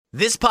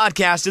This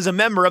podcast is a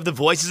member of the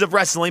Voices of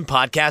Wrestling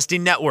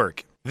Podcasting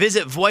Network.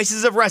 Visit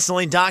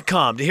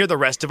voicesofwrestling.com to hear the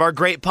rest of our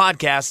great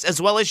podcasts,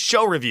 as well as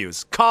show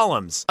reviews,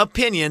 columns,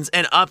 opinions,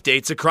 and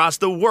updates across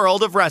the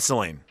world of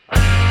wrestling.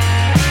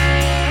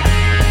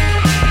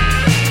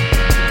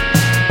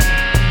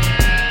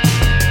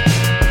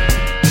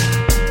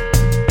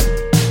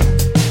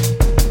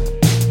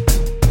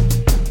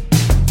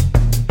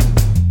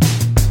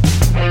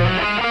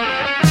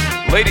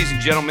 Ladies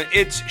and gentlemen,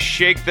 it's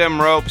Shake Them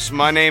Ropes.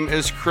 My name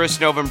is Chris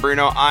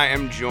Novembrino. I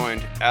am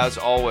joined, as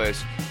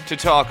always, to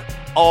talk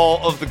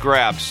all of the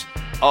grabs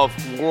of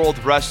World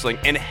Wrestling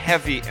and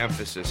heavy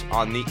emphasis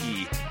on the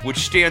E, which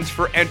stands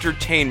for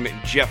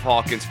entertainment. Jeff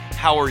Hawkins,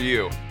 how are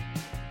you?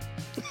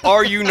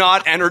 Are you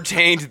not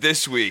entertained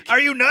this week? Are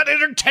you not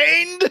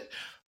entertained?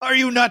 Are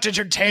you not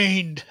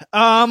entertained?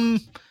 I'm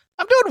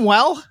doing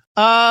well.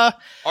 Are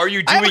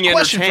you doing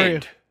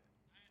entertained?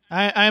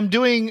 I'm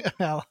doing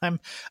well.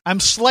 I'm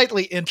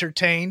slightly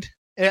entertained.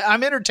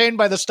 I'm entertained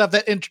by the stuff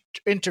that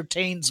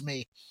entertains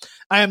me.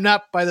 I am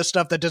not by the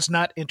stuff that does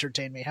not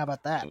entertain me. How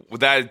about that?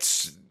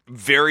 That's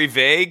very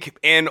vague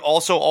and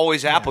also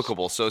always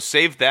applicable. Yes. So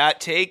save that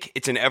take.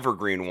 It's an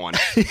evergreen one.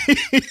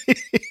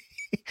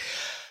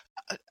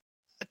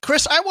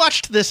 Chris, I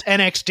watched this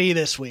NXT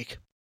this week,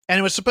 and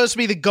it was supposed to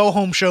be the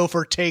go-home show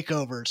for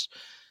takeovers,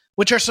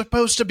 which are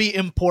supposed to be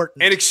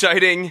important and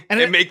exciting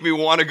and make me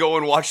want to go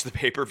and watch the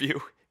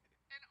pay-per-view.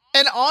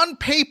 And on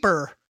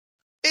paper,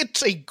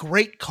 it's a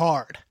great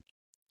card.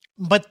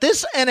 But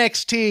this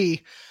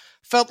NXT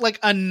felt like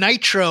a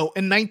Nitro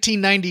in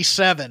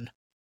 1997,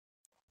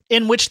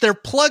 in which they're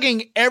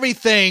plugging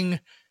everything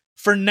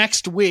for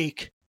next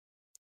week.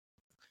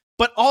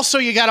 But also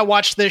you got to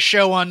watch this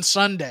show on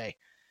Sunday.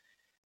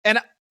 And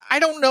I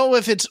don't know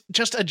if it's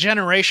just a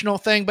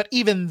generational thing, but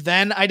even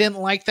then I didn't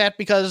like that,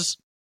 because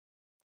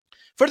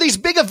for these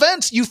big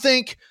events, you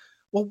think,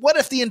 well, what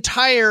if the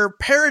entire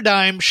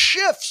paradigm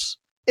shifts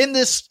in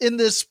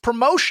this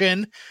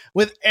promotion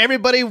with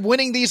everybody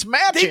winning these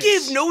matches? They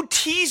gave no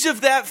tease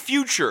of that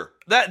future.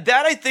 That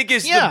I think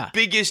is the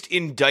biggest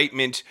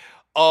indictment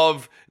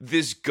of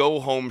this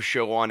go-home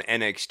show on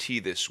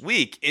NXT this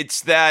week.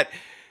 It's that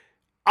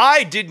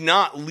I did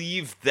not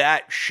leave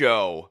that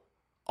show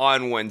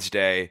on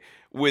Wednesday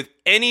with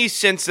any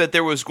sense that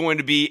there was going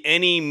to be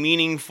any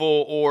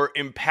meaningful or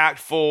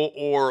impactful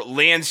or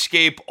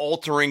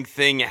landscape-altering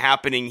thing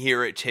happening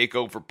here at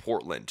TakeOver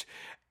Portland.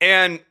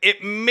 And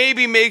it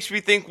maybe makes me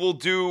think we'll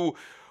do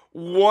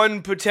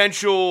one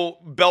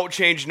potential belt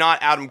change, not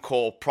Adam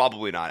Cole,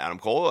 probably not Adam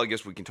Cole. I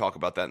guess we can talk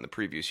about that in the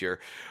previews here.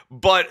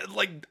 But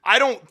I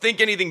don't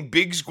think anything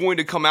big's going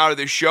to come out of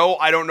this show.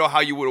 I don't know how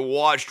you would have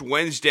watched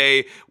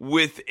Wednesday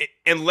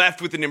and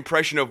left with an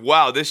impression of,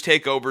 wow, this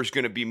takeover is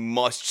going to be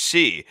must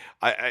see.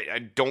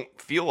 I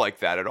don't feel like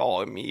that at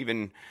all. I mean,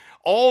 even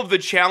all of the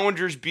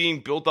challengers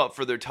being built up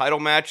for their title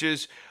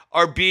matches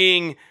are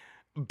being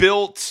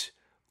built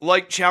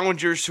like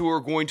challengers who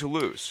are going to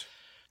lose.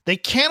 They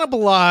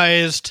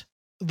cannibalized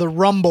the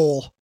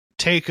Rumble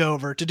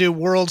takeover to do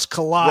Worlds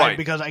Collide, right,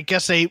 because I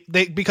guess they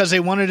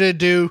wanted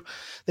to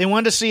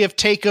see if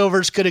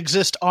takeovers could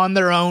exist on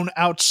their own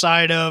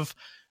outside of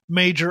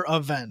major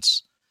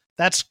events.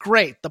 That's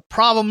great. The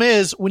problem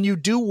is when you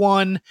do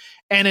one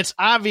and it's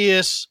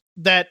obvious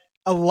that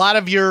a lot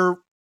of your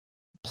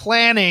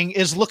planning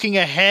is looking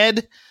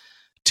ahead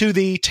to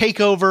the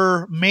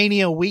takeover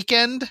Mania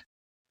weekend,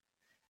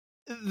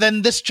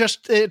 then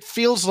it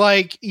feels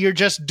like you're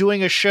just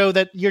doing a show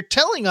that you're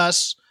telling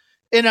us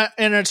in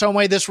its own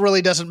way, this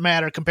really doesn't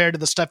matter compared to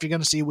the stuff you're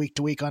going to see week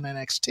to week on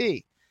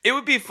NXT. It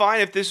would be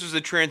fine if this was a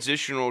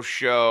transitional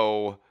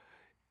show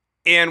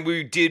and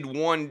we did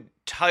one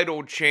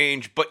title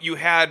change, but you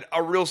had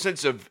a real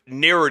sense of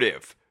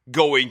narrative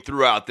going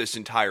throughout this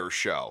entire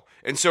show.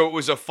 And so it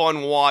was a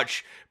fun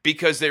watch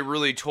because they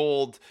really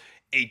told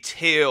a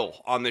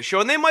tale on the show,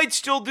 and they might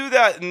still do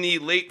that in the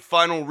late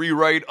final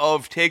rewrite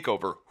of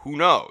TakeOver. Who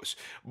knows?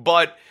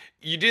 But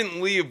you didn't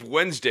leave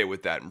Wednesday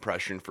with that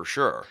impression for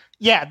sure.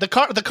 Yeah, the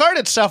card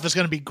itself is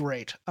going to be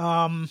great.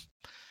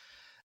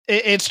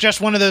 It's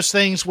just one of those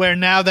things where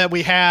now that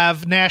we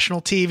have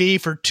national TV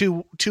for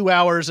two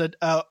hours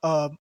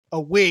a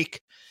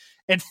week,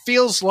 it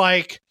feels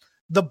like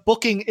the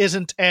booking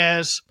isn't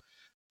as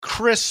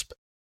crisp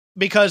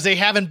because they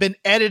haven't been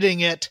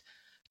editing it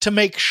to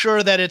make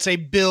sure that it's a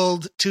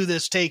build to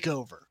this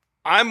takeover.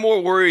 I'm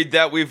more worried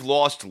that we've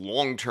lost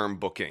long-term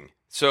booking.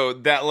 So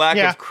that lack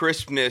of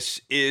crispness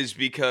is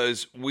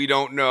because we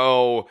don't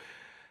know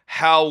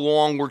how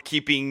long we're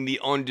keeping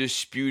the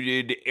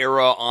Undisputed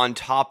Era on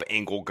top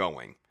angle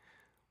going.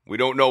 We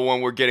don't know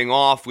when we're getting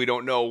off. We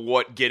don't know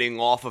what getting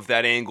off of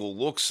that angle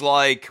looks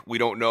like. We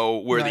don't know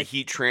where the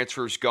heat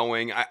transfer is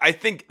going. I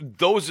think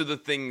those are the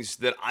things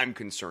that I'm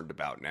concerned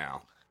about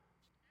now.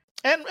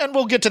 And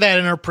we'll get to that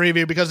in our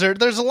preview because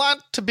there's a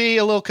lot to be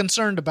a little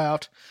concerned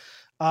about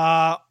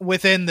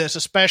within this,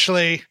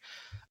 especially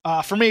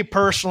for me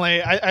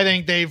personally. I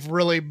think they've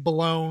really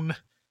blown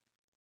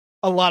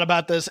a lot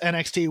about this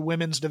NXT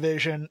women's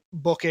division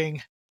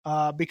booking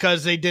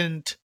because they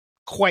didn't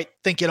quite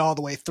think it all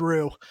the way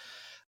through.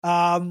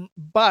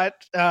 But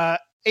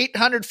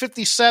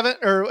 857,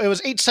 or it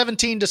was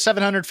 817 to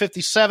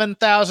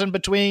 757,000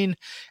 between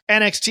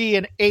NXT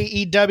and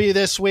AEW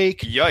this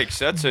week. Yikes,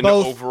 that's an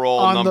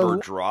overall number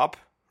drop,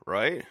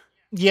 right?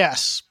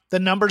 Yes, the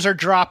numbers are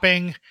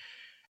dropping.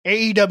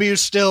 AEW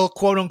is still,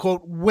 quote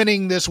unquote,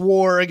 winning this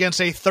war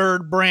against a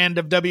third brand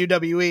of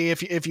WWE.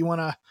 If you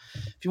want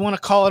to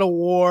call it a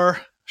war,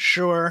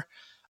 sure.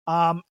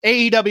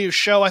 AEW's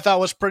show I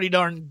thought was pretty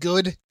darn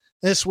good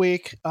this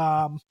week.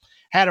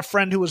 Had a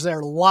friend who was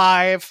there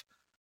live,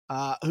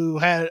 who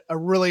had a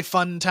really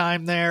fun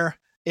time there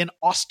in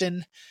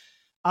Austin.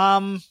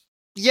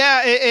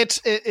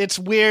 It's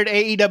weird.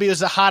 AEW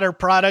is a hotter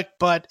product,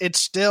 but it's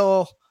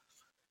still,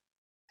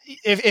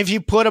 if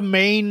you put a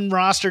main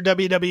roster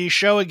WWE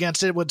show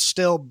against it, it would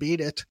still beat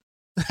it.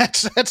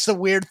 That's the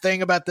weird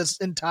thing about this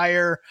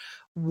entire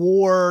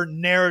war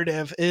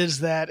narrative, is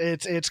that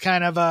it's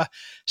kind of a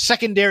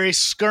secondary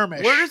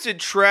skirmish. Where does it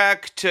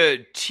track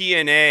to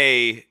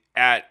TNA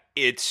at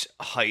its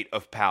height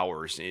of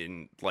powers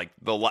in like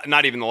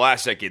not even the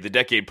last decade, the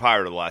decade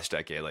prior to the last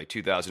decade, like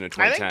 2000 and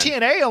 2010? I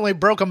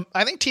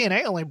think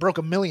TNA only broke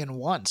a million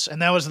once,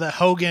 and that was the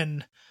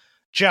Hogan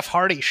Jeff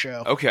Hardy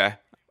show. Okay.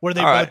 Where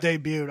they both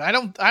debuted. I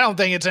don't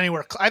think it's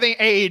anywhere. I think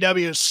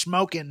AEW is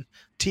smoking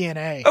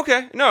TNA.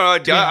 Okay. No,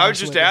 I was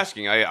just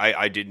asking.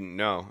 I didn't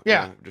know.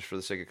 Yeah. Just for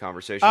the sake of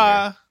conversation.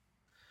 A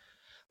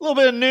little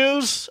bit of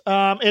news.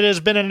 It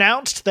has been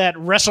announced that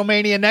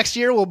WrestleMania next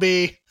year will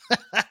be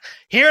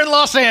here in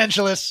Los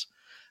Angeles.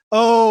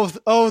 Oh,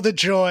 the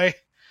joy.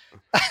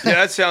 Yeah,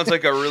 that sounds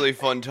like a really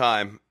fun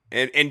time.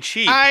 And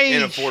cheap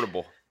and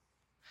affordable.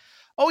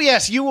 Oh,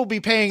 yes. You will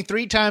be paying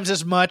 3 times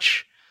as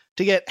much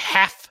to get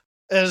half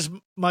as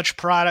much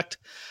product.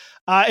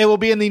 It will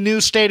be in the new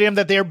stadium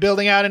that they're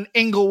building out in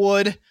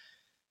Inglewood.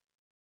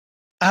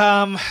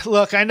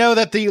 Look, I know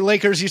that the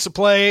Lakers used to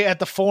play at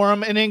the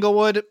Forum in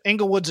Inglewood.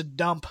 Inglewood's a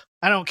dump.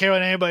 I don't care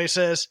what anybody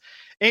says.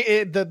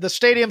 The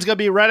stadium's going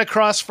to be right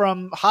across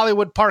from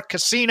Hollywood Park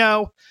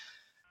Casino,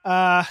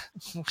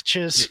 which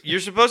is...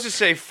 You're supposed to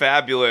say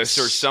fabulous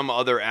or some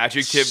other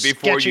adjective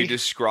before sketchy. You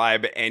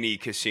describe any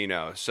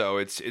casino. So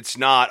it's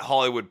not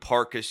Hollywood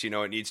Park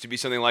Casino. It needs to be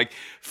something like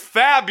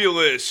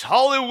fabulous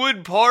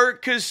Hollywood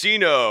Park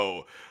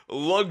Casino,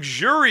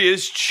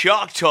 luxurious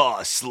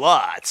Choctaw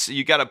slots.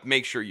 You got to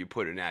make sure you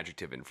put an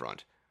adjective in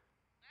front.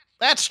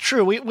 That's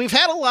true. We've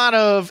had a lot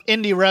of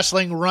indie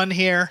wrestling run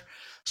here,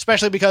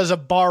 especially because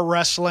of bar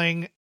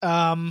wrestling.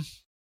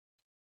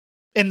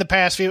 In the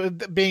past,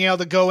 being able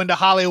to go into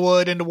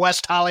Hollywood, into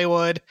West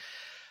Hollywood.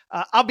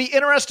 I'll be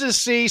interested to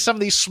see some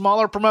of these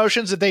smaller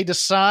promotions if they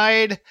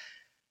decide.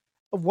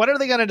 What are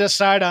they going to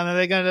decide on? Are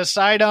they going to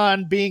decide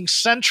on being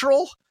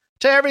central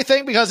to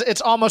everything? Because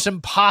it's almost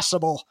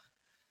impossible.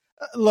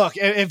 Look,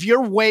 if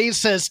your Waze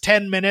says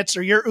 10 minutes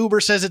or your Uber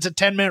says it's a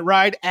 10-minute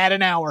ride, add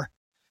an hour.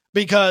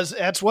 Because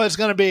that's what it's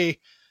going to be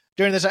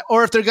during this.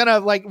 Or if they're going to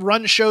like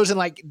run shows in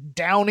like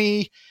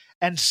Downey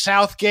and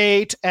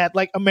Southgate at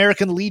like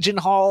American Legion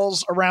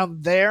halls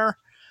around there,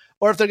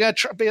 or if they're going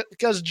to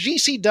because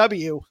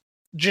GCW,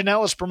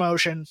 Janela's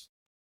promotion,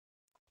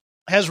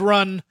 has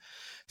run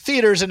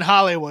theaters in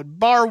Hollywood.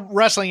 Bar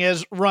Wrestling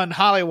has run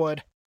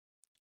Hollywood,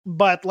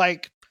 but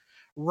like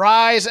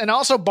Rise and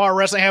also Bar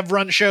Wrestling have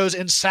run shows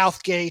in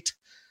Southgate,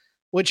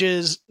 which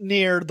is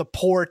near the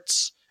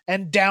ports,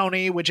 and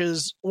Downey, which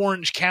is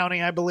Orange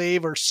County, I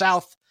believe, or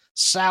South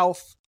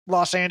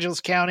Los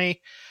Angeles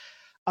County.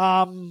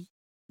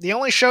 The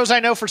only shows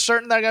I know for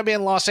certain that are going to be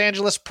in Los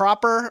Angeles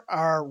proper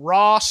are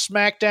Raw,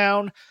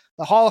 SmackDown,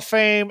 the Hall of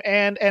Fame,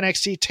 and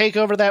NXT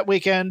TakeOver that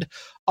weekend.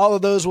 All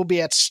of those will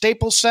be at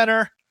Staples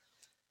Center.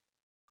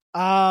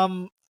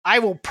 I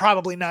will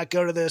probably not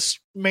go to this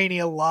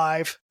Mania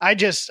live. I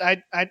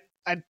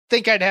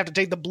think I'd have to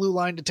take the Blue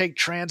Line to take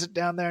transit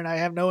down there, and I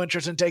have no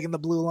interest in taking the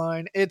Blue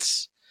Line.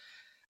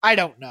 I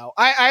don't know.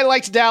 I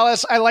liked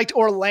Dallas. I liked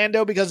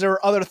Orlando because there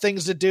were other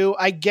things to do.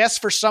 I guess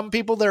for some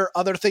people, there are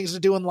other things to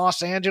do in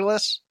Los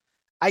Angeles.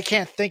 I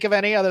can't think of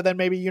any other than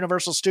maybe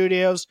Universal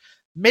Studios,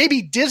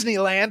 maybe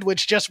Disneyland,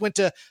 which just went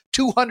to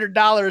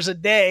 $200 a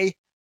day.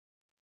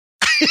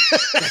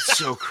 That's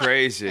so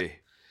crazy.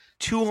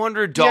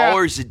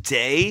 $200 a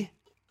day?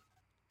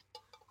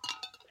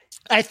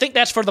 I think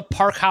that's for the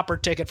park hopper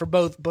ticket for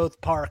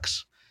both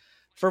parks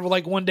for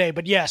like one day.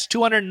 But yes,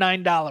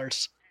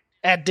 $209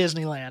 at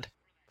Disneyland.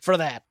 For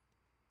that.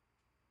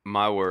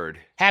 My word.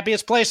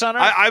 Happiest place on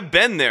earth? I've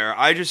been there.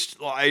 I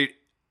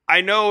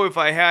know if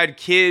I had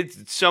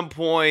kids at some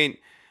point,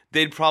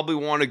 they'd probably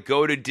want to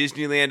go to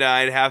Disneyland.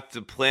 I'd have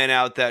to plan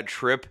out that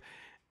trip.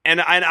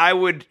 And I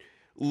would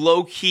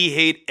low-key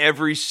hate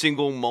every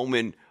single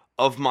moment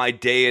of my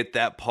day at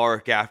that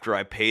park after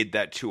I paid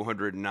that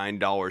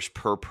 $209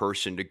 per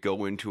person to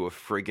go into a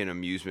friggin'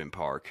 amusement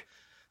park.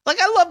 Like,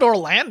 I loved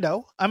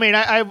Orlando. I mean,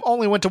 I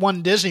only went to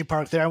one Disney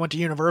park there. I went to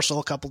Universal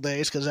a couple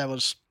days because that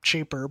was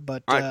cheaper,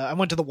 but I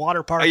went to the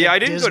water park. Yeah, I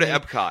didn't go to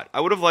Epcot.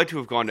 I would have liked to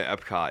have gone to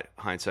Epcot,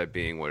 hindsight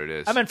being what it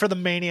is. I meant for the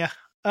Mania.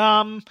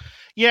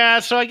 Yeah,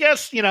 so I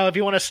guess, if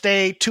you want to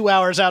stay 2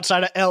 hours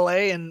outside of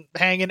LA and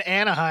hang in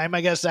Anaheim,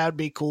 I guess that would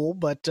be cool.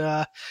 But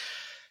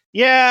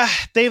yeah,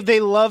 they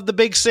love the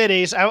big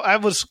cities. I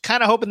was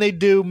kind of hoping they'd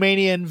do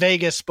Mania in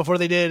Vegas before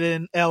they did it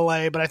in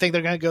LA, but I think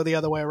they're going to go the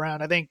other way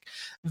around. I think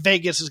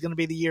Vegas is going to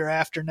be the year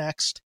after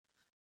next,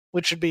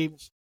 which should be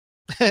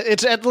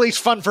it's at least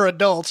fun for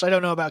adults. I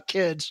don't know about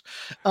kids.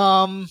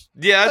 Yeah,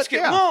 that's good.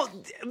 Yeah. Well,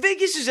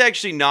 Vegas is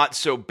actually not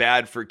so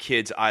bad for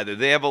kids either.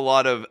 They have a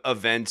lot of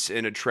events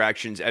and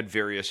attractions at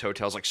various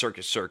hotels, like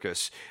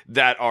Circus,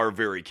 that are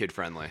very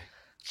kid-friendly.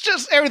 It's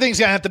just everything's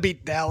going to have to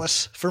beat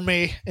Dallas for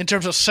me in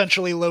terms of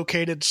centrally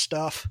located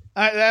stuff.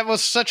 That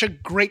was such a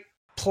great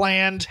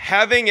planned.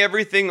 Having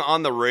everything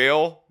on the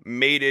rail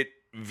made it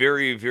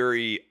very,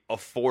 very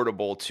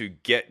affordable to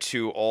get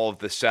to all of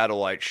the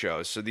satellite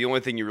shows. So the only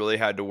thing you really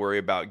had to worry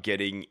about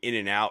getting in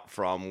and out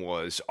from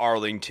was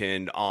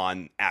Arlington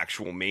on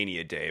actual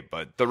Mania Day.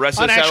 But the rest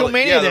of the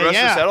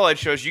satellite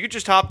shows, you could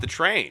just hop the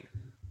train.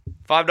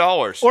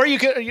 $5. Or you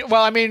could,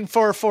 well, I mean,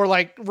 for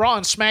like Raw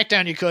and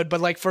SmackDown you could, but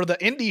like for the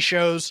indie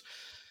shows,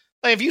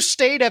 like if you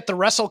stayed at the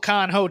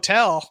WrestleCon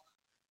hotel,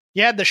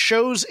 you had the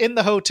shows in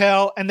the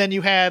hotel, and then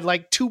you had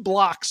like 2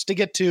 blocks to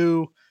get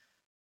to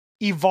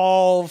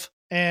Evolve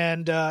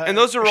and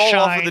those are all Shine.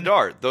 Off of the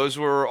Dart. Those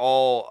were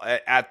all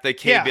at the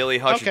K. Bailey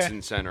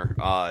Hutchinson Center.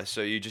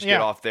 So you just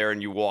get off there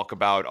and you walk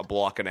about a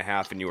block and a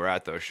half, and you were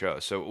at those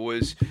shows. So it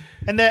was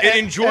an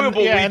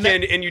enjoyable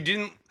weekend,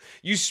 and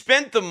you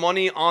spent the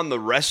money on the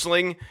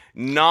wrestling,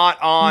 not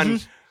on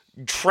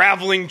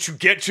traveling to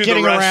get to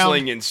the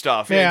wrestling and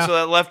stuff. And so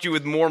that left you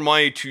with more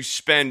money to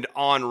spend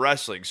on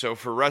wrestling. So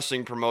for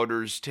wrestling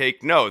promoters,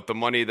 take note, the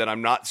money that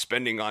I'm not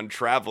spending on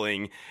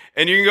traveling,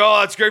 and you can go,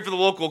 oh, that's great for the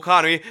local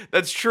economy.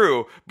 That's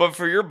true. But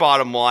for your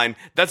bottom line,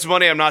 that's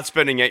money I'm not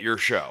spending at your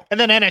show. And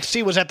then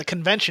NXT was at the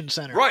convention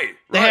center. Right.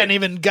 They hadn't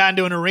even gotten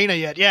to an arena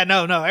yet. Yeah,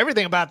 no.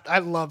 Everything about I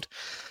loved.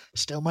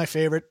 Still my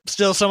favorite.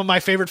 Still some of my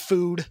favorite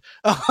food.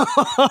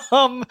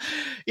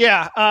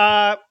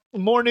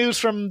 More news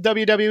from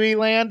WWE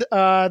land.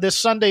 This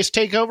Sunday's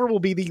TakeOver will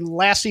be the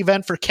last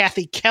event for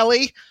Kathy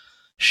Kelly.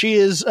 She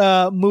is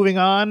moving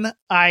on.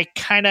 I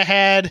kind of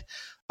had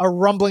a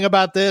rumbling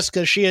about this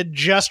because she had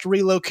just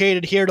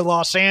relocated here to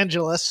Los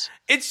Angeles.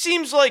 It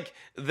seems like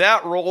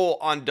that role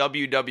on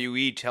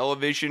WWE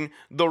television,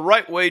 the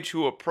right way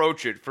to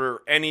approach it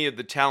for any of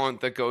the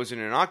talent that goes in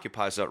and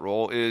occupies that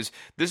role is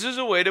this is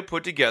a way to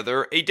put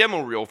together a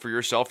demo reel for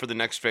yourself for the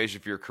next phase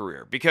of your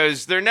career.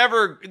 Because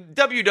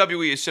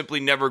WWE is simply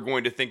never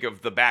going to think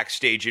of the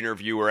backstage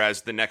interviewer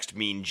as the next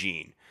Mean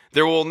Gene.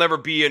 There will never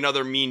be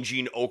another Mean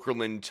Gene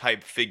Okerlund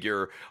type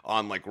figure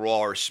on like Raw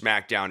or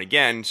SmackDown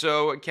again.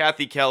 So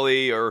Kathy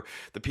Kelly or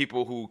the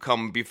people who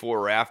come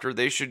before or after,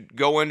 they should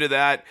go into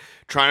that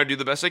trying to do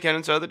the best they can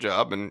inside the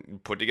job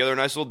and put together a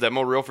nice little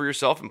demo reel for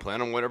yourself and plan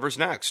on whatever's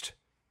next.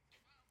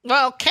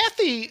 Well,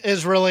 Kathy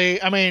is really,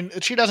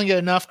 she doesn't get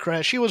enough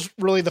credit. She was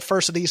really the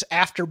first of these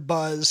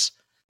AfterBuzz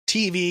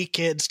TV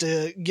kids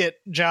to get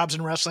jobs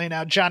in wrestling.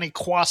 Now Johnny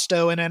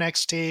Quasto in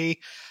NXT,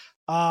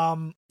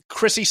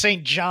 Chrissy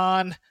St.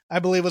 John, I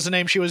believe was the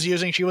name she was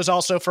using. She was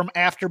also from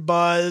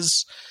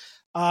AfterBuzz.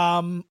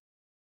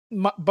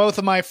 Both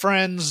of my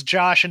friends,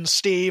 Josh and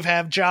Steve,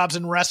 have jobs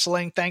in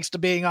wrestling thanks to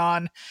being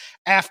on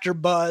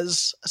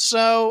AfterBuzz.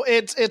 So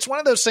it's one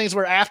of those things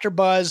where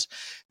AfterBuzz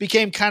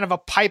became kind of a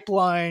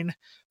pipeline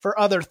for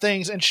other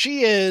things. And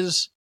she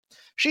has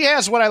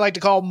what I like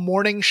to call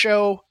morning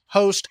show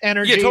host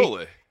energy. Yeah,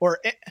 totally. Or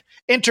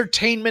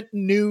entertainment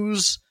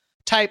news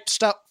type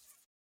stuff.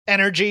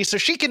 Energy, so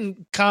she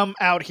can come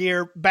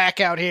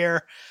back out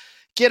here,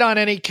 get on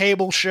any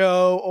cable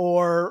show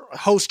or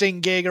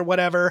hosting gig or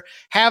whatever,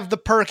 have the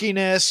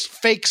perkiness,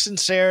 fake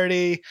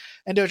sincerity,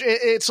 and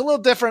it's a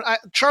little different.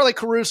 Charlie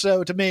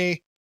Caruso, to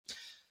me,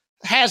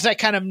 has that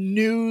kind of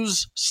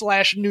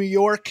news/New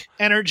York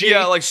energy.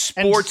 Yeah, like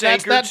sports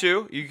anchor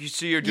too. You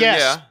see her do,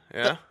 yeah.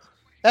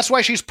 That's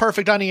why she's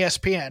perfect on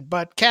ESPN.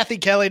 But Kathy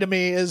Kelly, to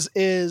me, is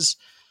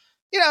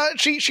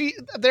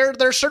there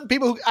are certain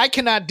people who I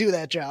cannot do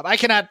that job. I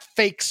cannot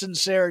fake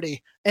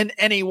sincerity in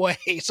any way.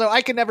 So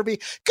I can never be,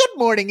 good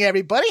morning,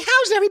 everybody.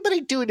 How's everybody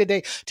doing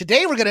today?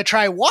 Today we're going to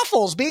try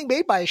waffles being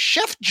made by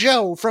Chef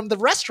Joe from the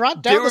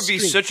restaurant down the street.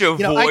 There would be such a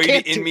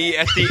void in me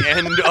at the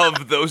end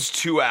of those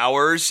 2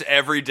 hours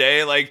every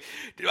day. Like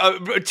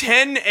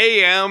 10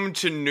 a.m.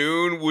 to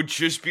noon would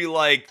just be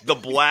like the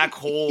black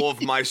hole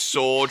of my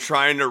soul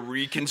trying to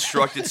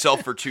reconstruct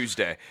itself for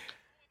Tuesday.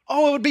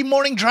 Oh, it would be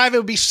morning drive. It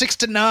would be 6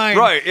 to 9.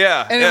 Right,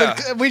 yeah.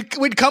 And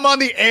we'd come on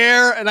the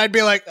air, and I'd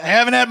be like, I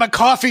haven't had my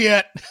coffee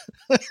yet.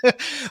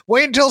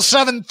 Wait until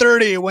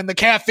 7:30 when the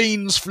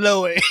caffeine's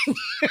flowing.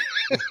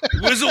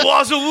 Wizzle,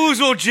 wazzle,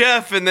 woozle,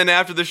 Jeff. And then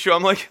after the show,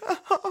 I'm like...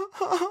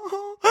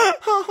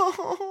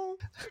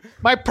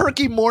 My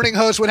perky morning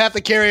host would have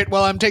to carry it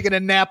while I'm taking a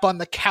nap on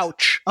the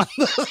couch on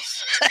the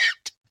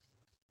set.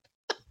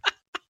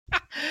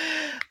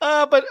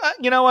 But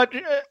you know what?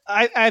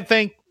 I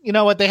think you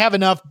know what? They have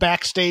enough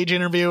backstage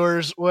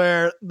interviewers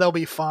where they'll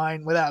be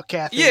fine without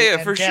Kathy.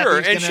 Yeah, for sure.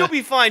 And she'll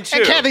be fine too.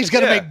 And Kathy's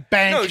going to make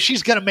bank. No,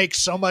 she's going to make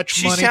so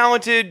much money. She's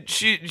talented.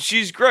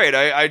 She's great.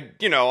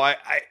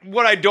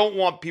 What I don't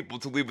want people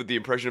to leave with the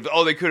impression of,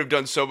 oh, they could have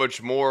done so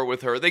much more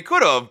with her. They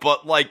could have,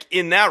 but like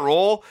in that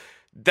role,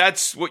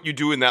 that's what you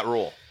do in that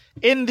role.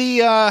 In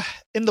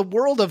the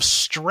world of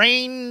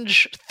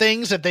strange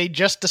things that they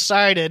just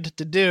decided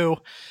to do,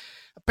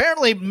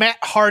 apparently Matt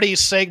Hardy's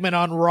segment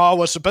on Raw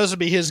was supposed to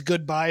be his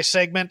goodbye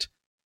segment,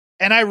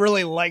 and I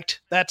really liked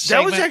that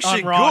segment. That was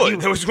actually on Raw.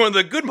 good. That was one of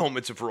the good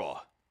moments of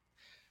Raw.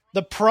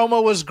 The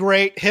promo was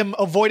great. Him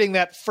avoiding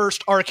that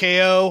first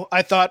RKO,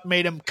 I thought,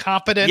 made him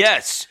competent.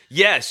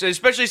 Yes,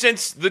 especially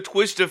since the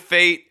twist of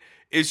fate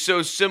is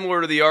so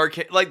similar to the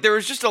RKO. Like, there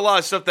was just a lot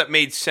of stuff that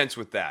made sense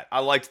with that. I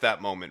liked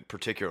that moment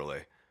particularly.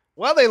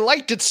 Well, they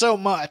liked it so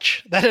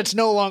much that it's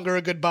no longer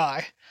a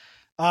goodbye.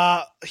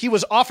 He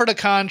was offered a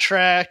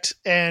contract,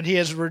 and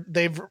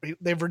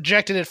they've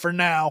rejected it for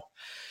now.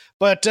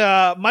 But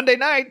Monday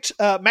night,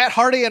 Matt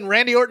Hardy and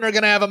Randy Orton are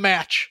going to have a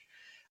match.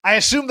 I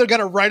assume they're going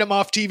to write him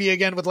off TV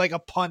again with like a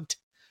punt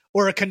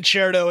or a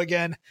concerto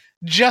again,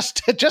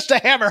 just to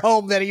hammer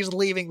home that he's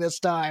leaving this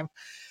time.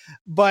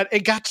 But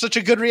it got such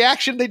a good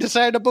reaction, they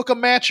decided to book a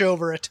match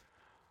over it.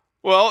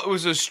 Well, it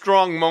was a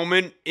strong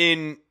moment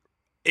in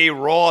a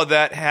Raw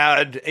that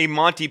had a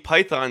Monty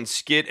Python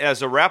skit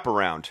as a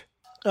wraparound.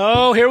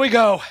 Oh, here we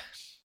go.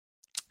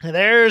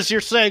 There's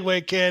your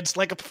segue, kids,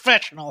 like a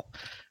professional.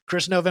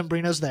 Chris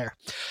Novembrino's there.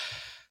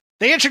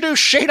 They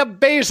introduced Shayna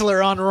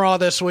Baszler on Raw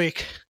this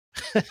week.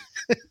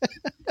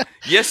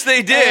 Yes,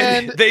 they did.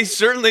 And they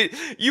certainly...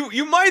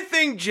 You might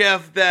think,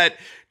 Jeff, that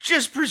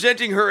just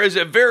presenting her as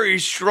a very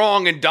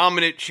strong and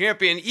dominant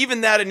champion,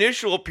 even that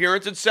initial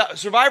appearance in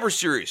Survivor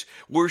Series,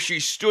 where she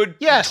stood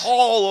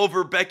tall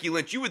over Becky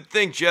Lynch, you would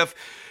think, Jeff...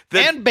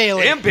 And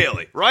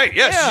Bayley. Right,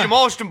 yes, yeah. She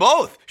demolished them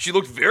both. She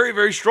looked very,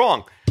 very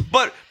strong.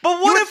 But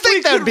what if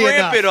we could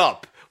ramp it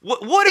up?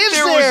 What if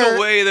there was a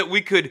way that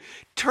we could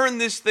turn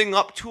this thing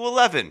up to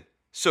 11,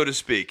 so to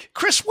speak?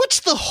 Chris,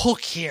 what's the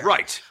hook here?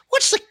 Right.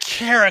 What's the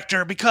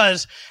character?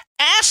 Because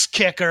ass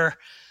kicker,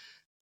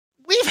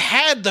 we've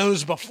had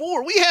those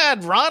before. We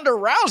had Ronda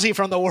Rousey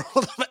from the world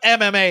of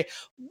MMA.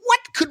 What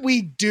could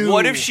we do?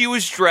 What if she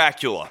was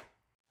Dracula?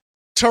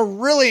 To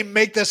really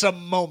make this a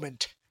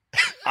moment.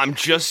 I'm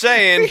just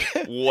saying,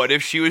 what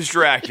if she was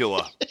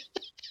Dracula?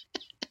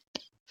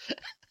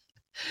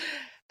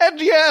 And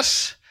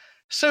yes,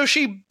 so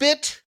she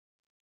bit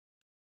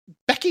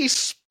Becky's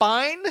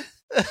spine?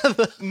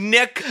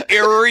 Neck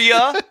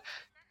area?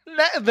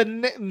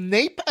 The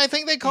nape, I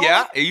think they call it?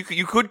 Yeah,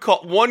 you could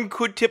one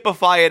could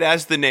typify it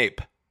as the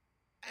nape.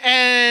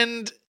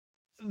 And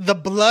the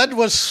blood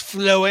was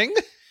flowing.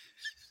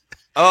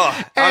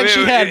 Oh, and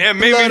she had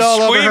blood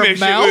all over her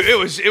mouth.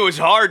 It was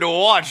hard to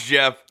watch,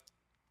 Jeff.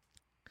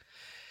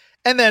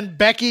 And then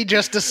Becky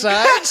just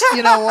decides,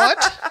 you know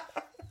what?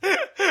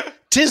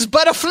 'Tis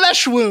but a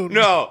flesh wound.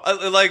 No,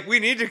 we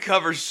need to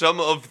cover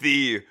some of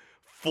the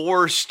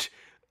forced,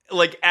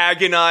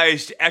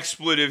 agonized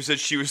expletives that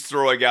she was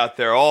throwing out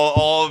there.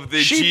 All of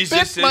the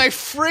Jesus. She bit my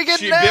friggin' neck.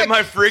 She bit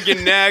my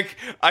friggin' neck.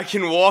 I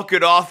can walk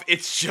it off.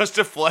 It's just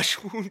a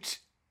flesh wound.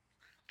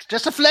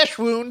 Just a flesh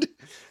wound.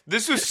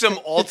 This was some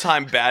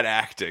all-time bad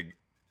acting.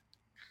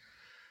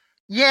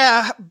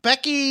 Yeah,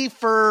 Becky,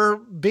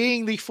 for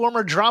being the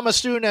former drama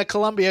student at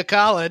Columbia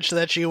College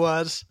that she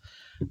was,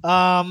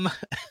 I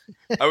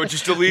would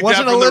just delete that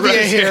from the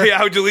resume. Here. Yeah,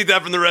 I would delete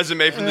that from the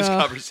resume from this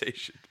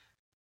conversation.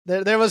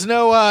 There was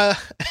no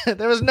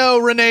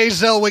Renee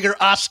Zellweger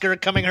Oscar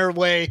coming her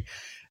way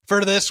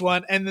for this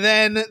one, and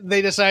then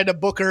they decided to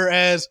book her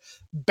as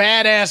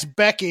badass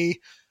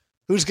Becky,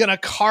 who's gonna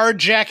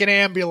carjack an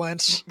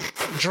ambulance,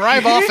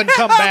 drive off, and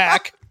come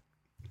back.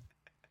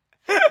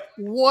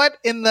 What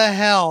in the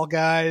hell,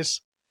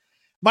 guys?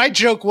 My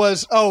joke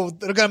was, they're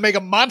going to make a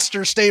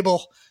monster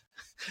stable.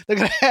 They're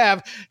going to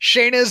have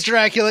Shayna as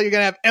Dracula. You're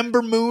going to have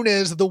Ember Moon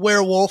as the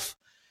werewolf.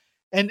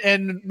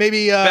 And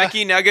maybe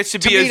Becky now gets to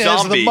be Tamina a zombie.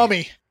 As the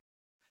mummy.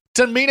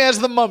 Tamina as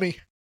the mummy.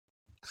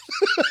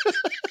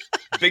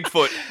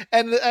 Bigfoot.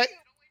 And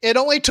it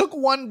only took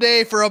one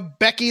day for a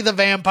Becky the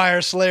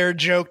Vampire Slayer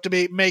joke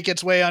to make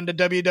its way onto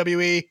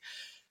WWE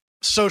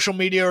social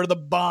media or the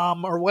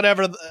bomb or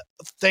whatever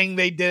thing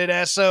they did it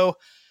as. So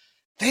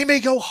they may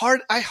go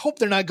hard. I hope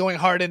they're not going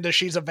hard into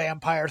she's a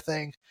vampire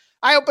thing.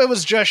 I hope it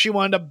was just she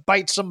wanted to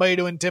bite somebody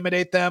to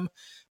intimidate them.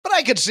 But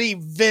I could see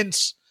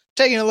Vince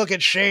taking a look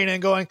at Shane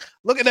and going,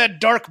 look at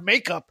that dark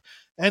makeup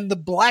and the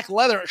black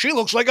leather. She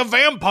looks like a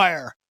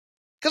vampire.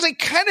 Because they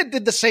kind of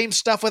did the same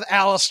stuff with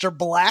Aleister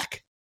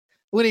Black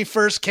when he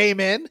first came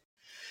in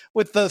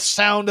with the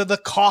sound of the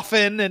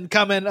coffin and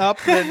coming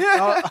up and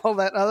all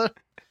that other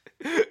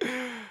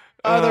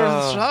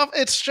stuff.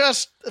 It's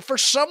just, for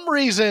some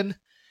reason,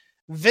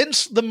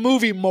 Vince the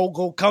movie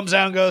mogul comes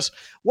out and goes,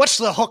 what's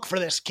the hook for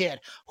this kid?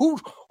 Who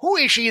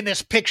is she in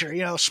this picture?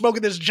 You know,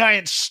 smoking this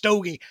giant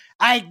stogie.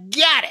 I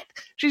got it.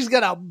 She's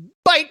gonna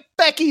bite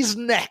Becky's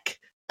neck.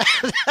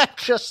 I'm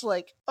just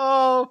like,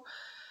 oh.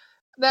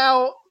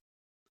 Now,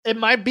 It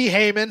might be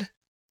Heyman.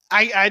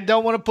 I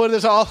don't want to put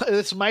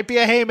this might be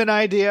a Heyman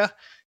idea.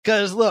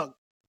 Because, look,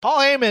 Paul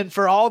Heyman,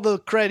 for all the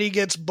credit he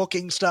gets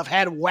booking stuff,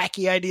 had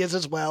wacky ideas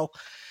as well.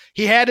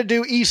 He had to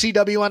do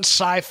ECW on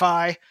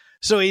Sci-Fi,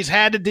 so he's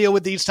had to deal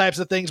with these types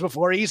of things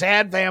before. He's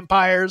had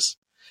vampires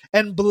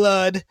and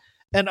blood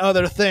and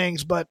other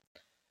things, but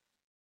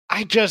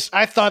I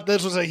thought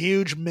this was a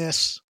huge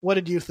miss. What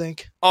did you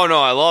think? Oh,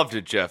 no, I loved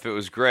it, Jeff. It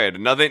was great.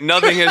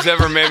 Nothing has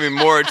ever made me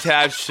more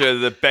attached to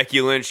the Becky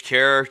Lynch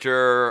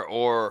character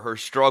or her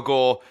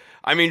struggle.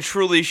 I mean,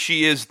 truly,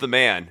 she is the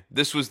man.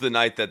 This was the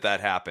night that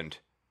happened.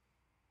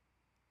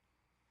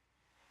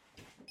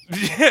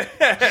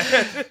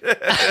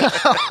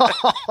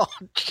 Oh,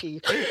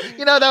 geez.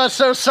 That was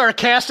so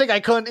sarcastic, I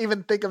couldn't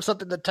even think of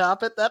something to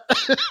top it. That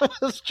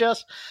was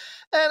just...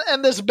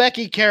 And this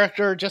Becky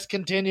character just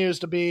continues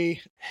to be...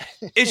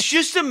 It's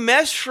just a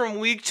mess from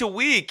week to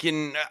week,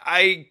 and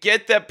I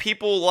get that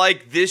people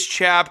like this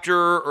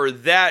chapter or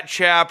that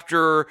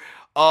chapter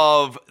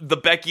of the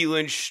Becky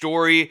Lynch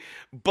story,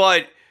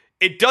 but...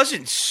 it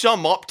doesn't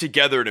sum up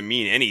together to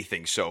mean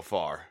anything so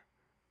far.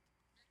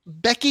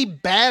 Becky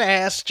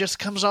Badass just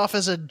comes off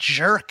as a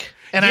jerk.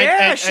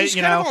 And she's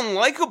kind of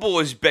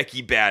unlikable as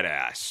Becky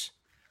Badass.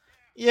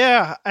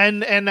 Yeah,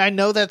 and I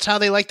know that's how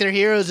they like their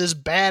heroes, is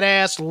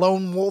badass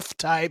lone wolf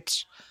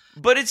types.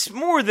 But it's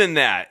more than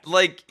that.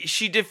 Like,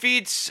 she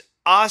defeats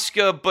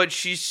Asuka, but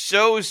she's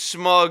so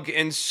smug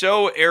and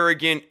so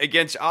arrogant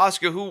against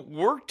Asuka, who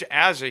worked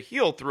as a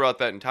heel throughout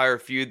that entire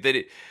feud, that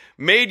it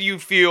made you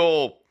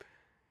feel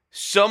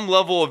some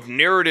level of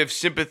narrative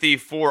sympathy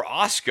for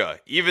Asuka,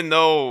 even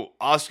though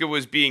Asuka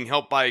was being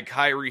helped by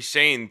Kairi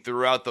Sane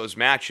throughout those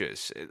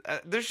matches.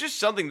 There's just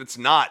something that's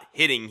not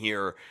hitting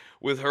here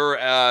with her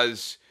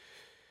as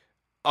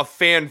a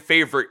fan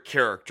favorite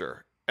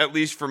character, at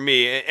least for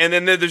me. And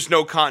then there's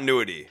no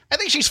continuity. I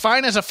think she's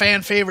fine as a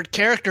fan favorite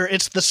character.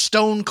 It's the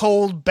Stone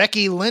Cold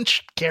Becky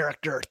Lynch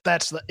character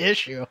that's the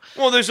issue.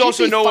 Well, there's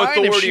also no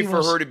authority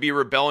for her to be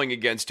rebelling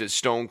against as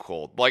Stone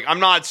Cold. Like, I'm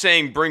not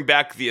saying bring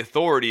back the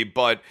authority,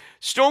 but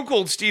Stone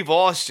Cold Steve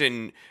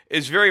Austin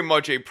is very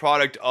much a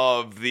product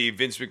of the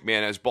Vince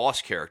McMahon as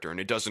boss character, and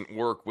it doesn't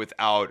work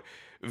without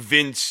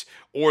Vince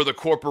or the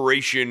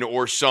corporation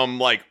or some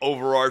like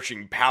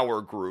overarching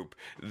power group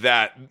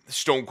that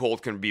Stone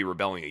Cold can be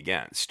rebelling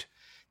against.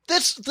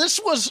 This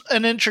was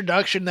an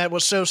introduction that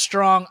was so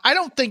strong. I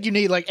don't think you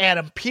need like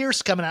Adam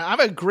Pearce coming out.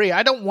 I agree.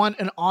 I don't want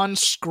an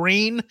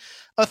on-screen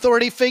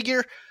authority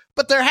figure,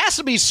 but there has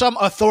to be some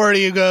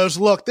authority who goes,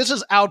 look, this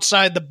is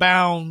outside the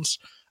bounds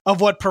of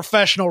what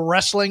professional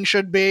wrestling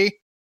should be.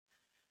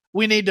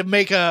 We need to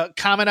make a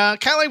comment on,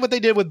 kind of like what they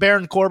did with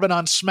Baron Corbin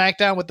on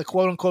SmackDown with the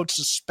quote-unquote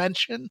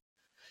suspension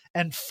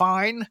and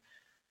fine.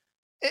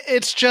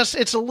 It's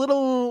a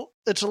little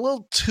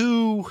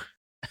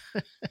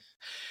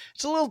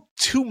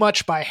too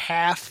much by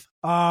half.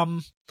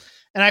 And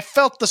I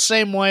felt the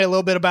same way a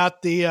little bit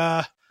about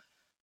the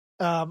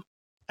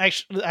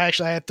Actually, I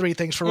had three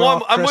things for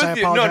Raw. I'm with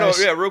you. No,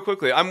 real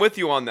quickly. I'm with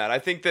you on that. I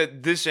think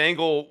that this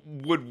angle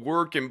would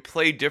work and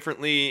play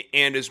differently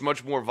and is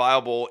much more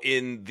viable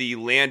in the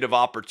Land of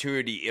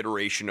Opportunity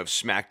iteration of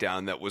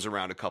SmackDown that was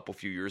around a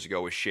few years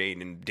ago with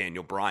Shane and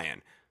Daniel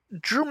Bryan.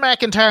 Drew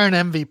McIntyre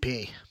and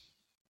MVP.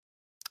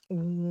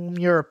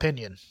 Your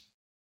opinion?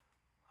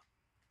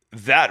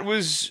 That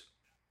was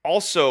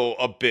also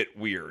a bit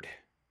weird.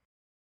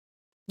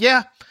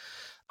 Yeah.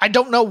 I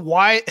don't know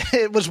why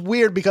it was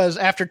weird, because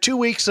after 2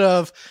 weeks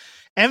of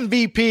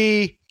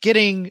MVP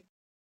getting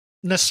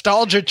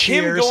nostalgia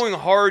cheers, him going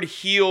hard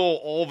heel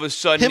all of a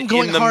sudden in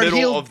the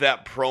middle of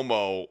that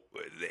promo,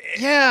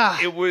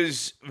 it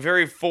was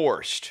very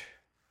forced.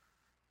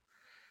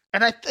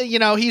 And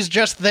he's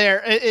just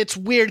there. It's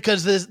weird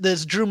because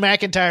this Drew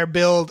McIntyre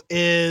build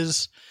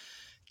is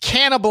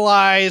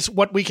cannibalize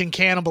what we can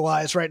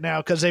cannibalize right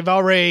now, because they've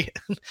already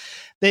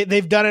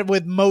they've done it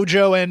with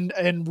Mojo and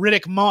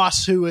Riddick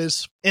Moss, who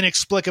is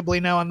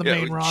inexplicably now on the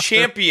main roster.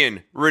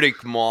 Champion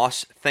Riddick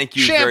Moss, thank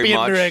you very much. Champion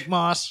Riddick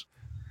Moss.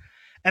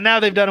 And now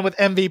they've done it with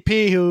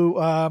MVP, who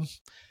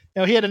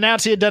he had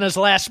announced he had done his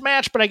last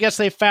match, but I guess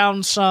they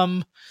found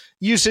some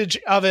usage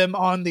of him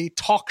on the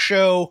talk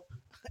show.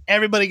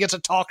 Everybody gets a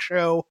talk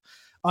show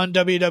on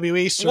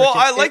WWE circuit. Well,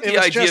 I like the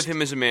idea of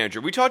him as a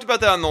manager. We talked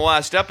about that on the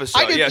last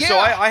episode. So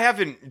I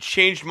haven't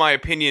changed my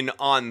opinion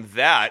on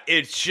that.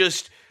 It's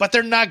just... But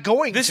they're not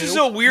going This is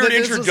a weird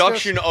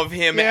introduction of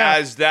him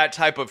as that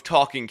type of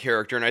talking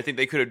character, and I think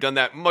they could have done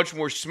that much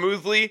more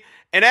smoothly.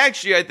 And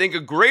actually, I think a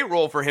great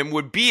role for him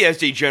would be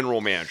as a general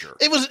manager.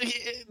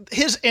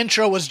 His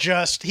intro was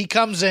just, he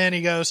comes in,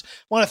 he goes,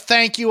 want to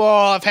thank you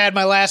all. I've had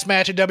my last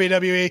match at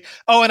WWE.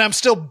 Oh, and I'm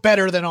still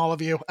better than all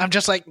of you. I'm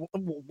just like,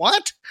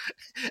 what?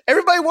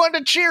 Everybody wanted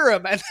to cheer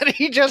him. And then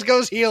he just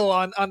goes heel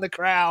on the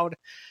crowd.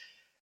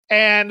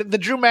 And the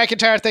Drew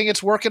McIntyre thing,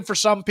 it's working for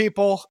some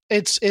people.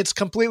 It's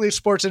completely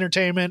sports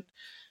entertainment.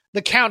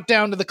 The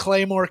countdown to the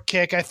Claymore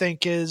kick, I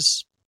think,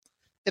 it's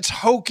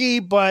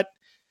hokey, but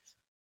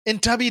in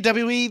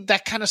WWE,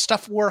 that kind of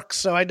stuff works.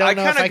 So I don't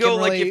know if I can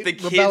really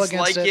rebel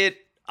against it.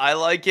 I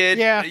like it.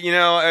 Yeah.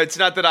 It's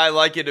not that I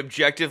like it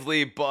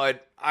objectively,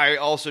 but I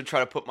also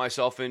try to put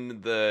myself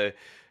in the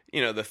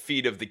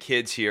feet of the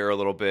kids here a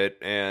little bit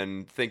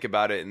and think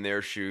about it in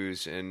their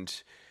shoes. And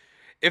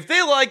if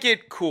they like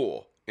it,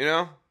 cool,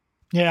 Yeah,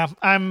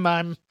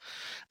 I'm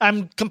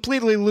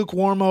completely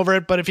lukewarm over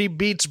it, but if he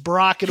beats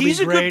Brock, it'll be great. He's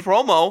a good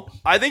promo.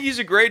 I think he's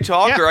a great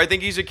talker. Yeah. I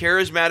think he's a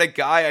charismatic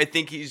guy. I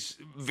think he's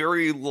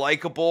very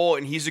likable,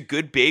 and he's a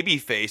good baby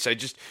face.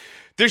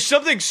 There's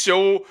something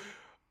so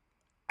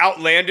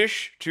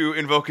outlandish, to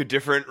invoke a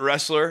different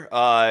wrestler,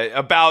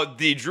 about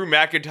the Drew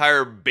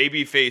McIntyre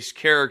babyface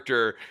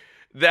character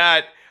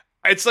that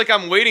it's like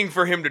I'm waiting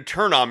for him to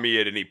turn on me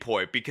at any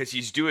point because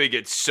he's doing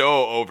it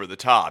so over the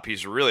top.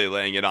 He's really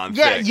laying it on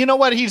thick. You know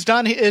what he's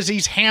done is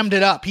he's hammed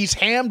it up. He's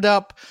hammed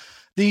up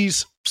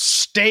these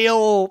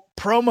stale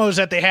promos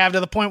that they have to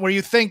the point where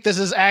you think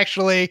he's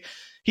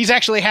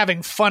actually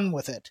having fun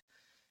with it.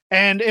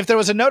 And if there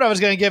was a note I was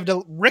going to give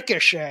to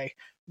Ricochet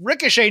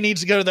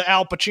needs to go to the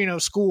Al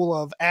Pacino school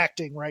of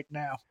acting right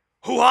now.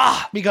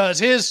 Hoo-ah!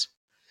 Because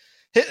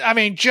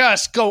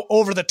just go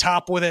over the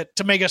top with it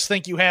to make us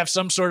think you have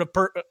some sort of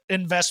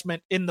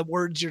investment in the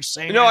words you're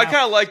saying. I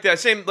kind of like that.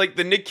 Same like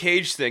the Nick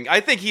Cage thing.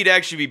 I think he'd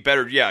actually be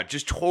better. Yeah,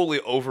 just totally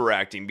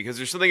overacting because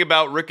there's something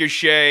about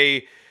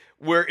Ricochet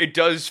where it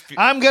does.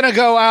 I'm going to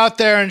go out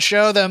there and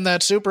show them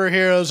that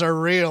superheroes are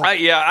real.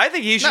 I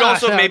think he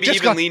should maybe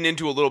even lean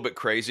into a little bit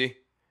crazy.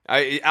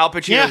 Al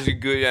Pacino has a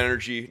good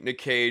energy. Nick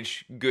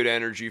Cage, good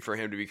energy for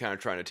him to be kind of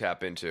trying to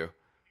tap into.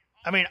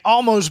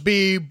 Almost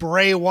be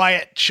Bray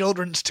Wyatt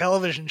children's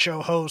television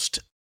show host,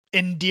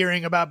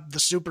 endearing about the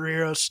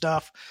superhero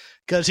stuff,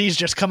 because he's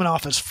just coming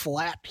off as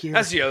flat here.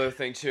 That's the other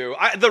thing, too.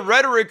 The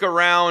rhetoric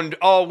around,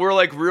 we're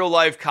like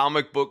real-life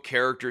comic book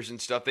characters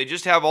and stuff, they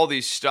just have all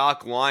these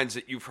stock lines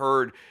that you've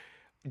heard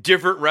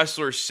different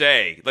wrestlers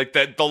say. Like,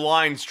 that the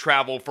lines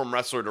travel from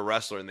wrestler to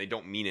wrestler, and they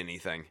don't mean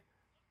anything.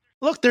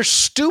 Look, they're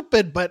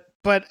stupid, but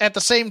at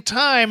the same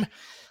time,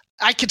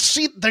 I could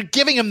see they're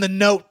giving him the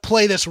note,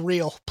 play this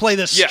real, play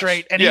this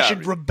straight, and he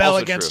should rebel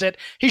against it.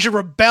 He should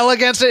rebel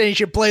against it, and he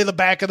should play the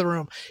back of the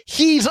room.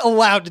 He's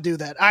allowed to do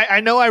that. I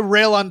know I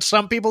rail on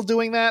some people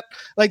doing that,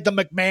 like the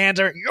McMahons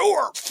are,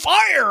 you're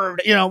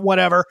fired,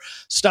 whatever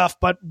stuff,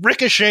 but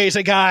Ricochet's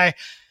a guy,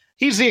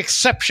 he's the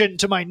exception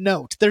to my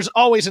note. There's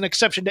always an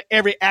exception to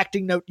every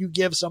acting note you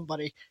give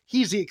somebody.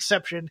 He's the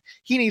exception.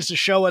 He needs to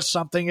show us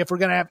something if we're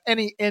going to have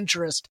any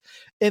interest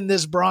in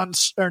this Brock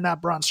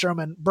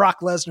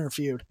Lesnar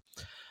feud.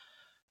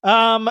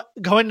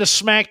 Going to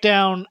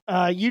SmackDown.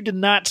 You did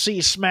not see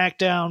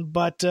SmackDown,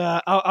 but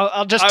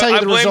I'll just tell you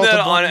the result. I blame that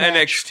on match.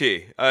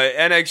 NXT.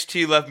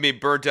 NXT left me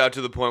burnt out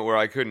to the point where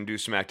I couldn't do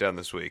SmackDown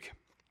this week.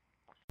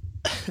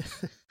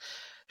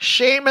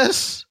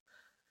 Sheamus,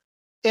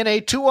 in a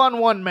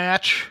 2-on-1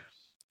 match,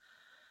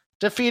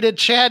 defeated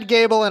Chad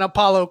Gable and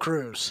Apollo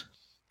Crews.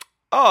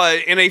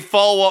 In a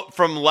follow-up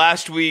from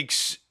last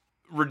week's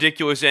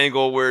ridiculous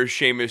angle where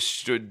Sheamus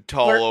stood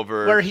tall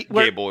over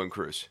Gable and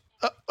Crews.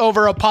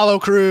 Over Apollo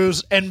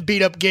Crews and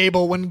beat up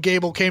Gable when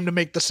Gable came to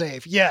make the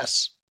save.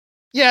 Yes.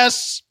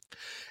 It's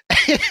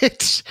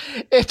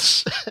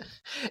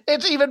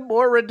even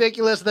more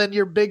ridiculous than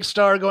your big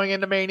star going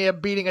into Mania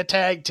beating a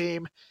tag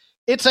team.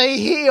 It's a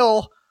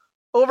heel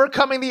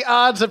overcoming the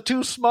odds of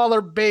two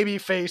smaller baby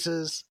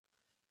faces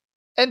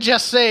and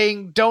just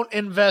saying don't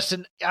invest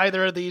in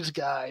either of these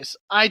guys.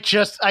 I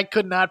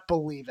could not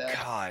believe it.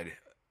 God.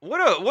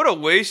 What a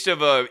waste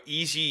of a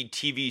easy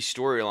TV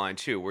storyline,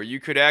 too, where you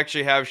could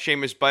actually have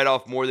Sheamus bite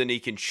off more than he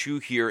can chew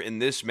here in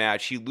this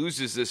match. He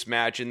loses this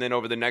match, and then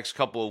over the next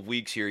couple of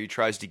weeks here, he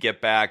tries to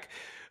get back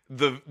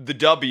the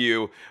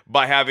W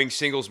by having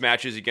singles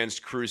matches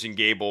against Crews and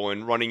Gable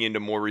and running into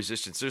more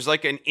resistance. There's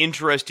like an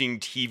interesting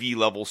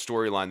TV-level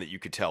storyline that you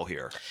could tell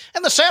here.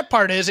 And the sad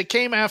part is it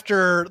came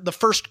after the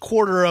first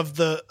quarter of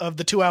the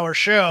 2-hour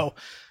show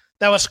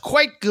that was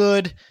quite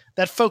good,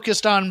 that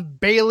focused on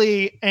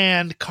Bayley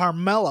and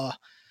Carmella,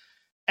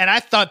 and I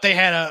thought they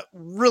had a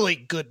really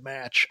good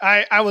match.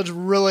 I'm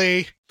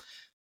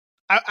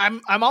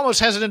almost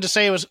hesitant to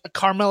say it was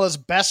Carmella's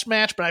best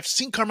match, but I've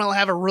seen Carmella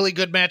have a really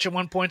good match at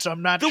one point, so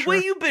I'm not sure. The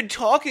way you've been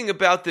talking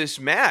about this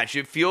match,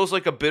 it feels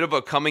like a bit of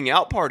a coming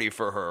out party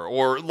for her,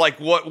 or like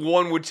what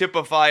one would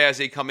typify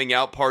as a coming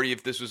out party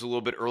if this was a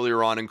little bit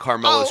earlier on in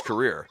Carmella's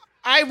career.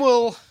 I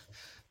will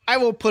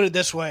put it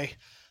this way.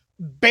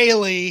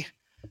 Bayley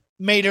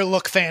made her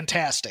look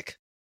fantastic.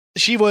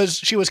 She was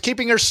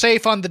keeping her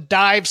safe on the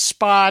dive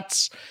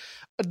spots.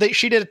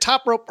 She did a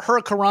top rope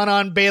hurricanrana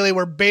on Bayley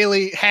where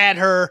Bayley had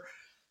her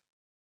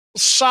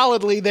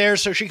solidly there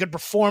so she could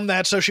perform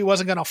that so she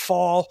wasn't going to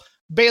fall.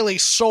 Bayley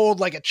sold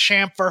like a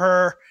champ for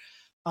her.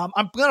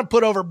 I'm going to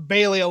put over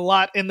Bayley a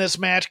lot in this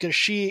match because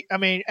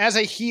as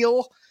a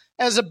heel,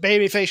 as a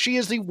babyface, she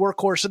is the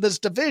workhorse of this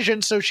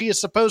division, so she is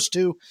supposed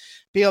to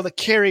be able to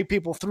carry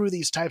people through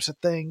these types of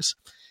things.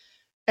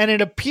 And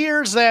it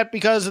appears that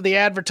because of the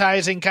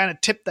advertising kind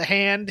of tipped the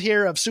hand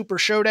here of Super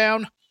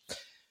Showdown,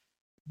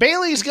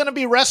 Bayley's going to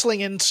be wrestling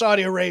in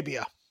Saudi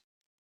Arabia.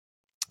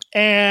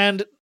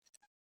 And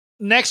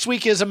next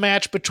week is a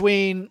match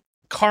between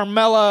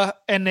Carmella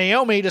and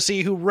Naomi to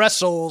see who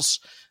wrestles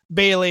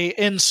Bayley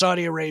in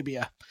Saudi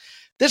Arabia.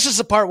 This is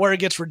the part where it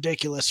gets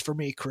ridiculous for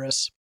me,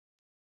 Chris.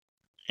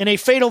 In a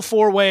fatal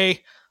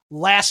 4-way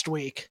last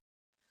week,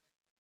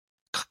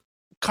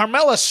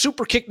 Carmella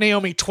super kicked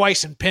Naomi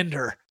twice and pinned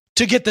her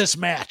to get this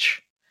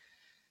match.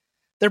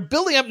 They're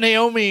building up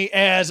Naomi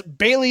as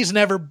Bayley's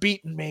never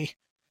beaten me,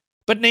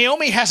 but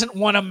Naomi hasn't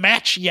won a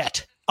match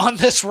yet on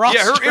this roster.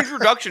 Yeah, her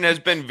introduction has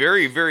been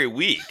very, very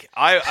weak.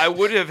 I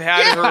would have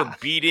had her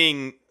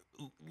beating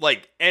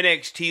like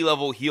NXT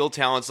level heel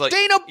talents like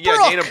Dana Brooke.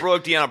 Yeah, Dana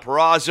Brooke, Deonna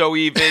Purrazzo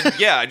even.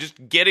 Yeah,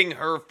 just getting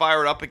her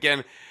fired up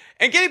again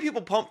and getting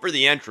people pumped for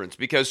the entrance,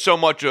 because so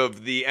much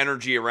of the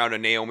energy around a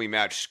Naomi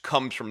match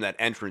comes from that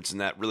entrance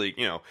and that really,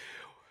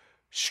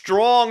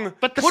 strong,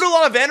 but put a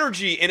lot of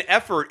energy and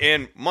effort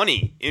and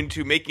money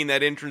into making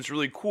that entrance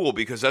really cool,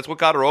 because that's what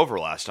got her over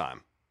last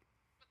time.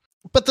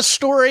 But the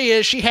story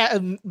is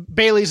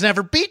Bayley's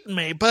never beaten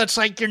me, but it's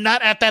like you're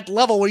not at that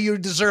level where you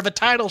deserve a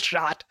title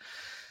shot.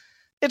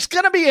 It's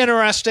going to be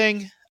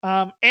interesting.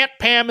 Aunt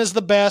Pam is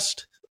the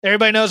best.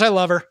 Everybody knows I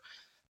love her.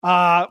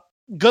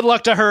 Good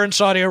luck to her in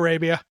Saudi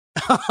Arabia.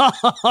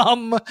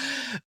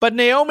 But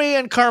Naomi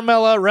and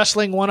Carmella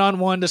wrestling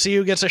one-on-one to see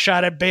who gets a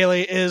shot at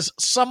Bayley is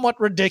somewhat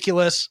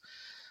ridiculous.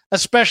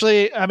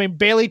 Especially,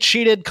 Bayley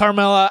cheated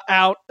Carmella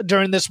out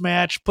during this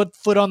match, put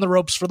foot on the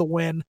ropes for the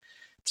win.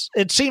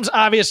 It seems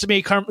obvious to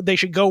me they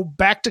should go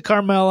back to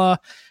Carmella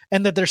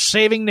and that they're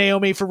saving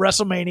Naomi for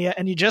WrestleMania,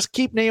 and you just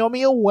keep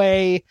Naomi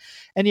away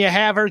and you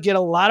have her get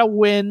a lot of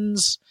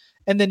wins,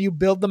 and then you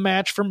build the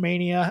match for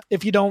Mania.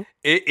 If you don't...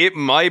 It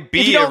might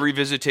be a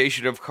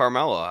revisitation of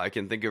Carmella. I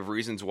can think of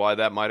reasons why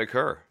that might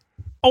occur.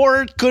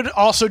 Or it could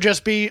also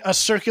just be a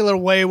circular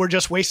way we're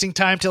just wasting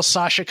time till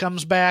Sasha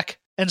comes back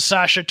and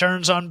Sasha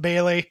turns on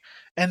Bayley,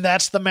 and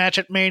that's the match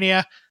at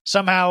Mania,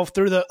 somehow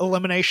through the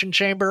Elimination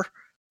Chamber.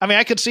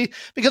 I could see,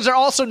 because they're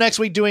also next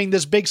week doing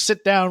this big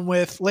sit down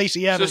with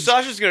Lacey Evans. So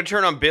Sasha's going to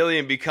turn on Bayley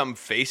and become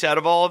face out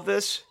of all of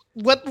this?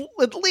 What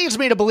it leads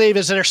me to believe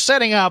is that they're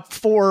setting up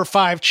 4 or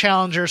 5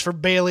 challengers for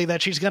Bayley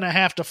that she's going to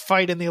have to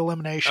fight in the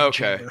Elimination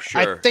Chamber.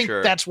 Sure, I think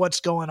that's what's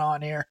going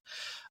on here.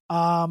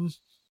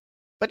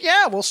 But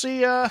yeah, we'll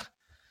see how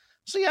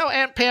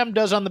Aunt Pam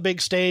does on the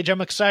big stage. I'm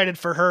excited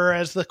for her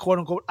as the quote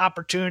unquote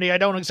opportunity. I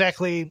don't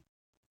exactly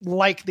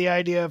like the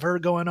idea of her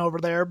going over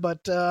there,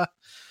 but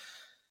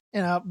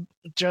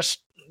just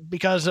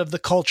because of the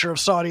culture of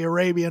Saudi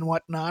Arabia and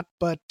whatnot.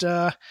 But,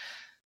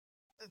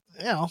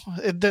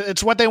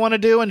 it's what they want to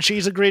do, and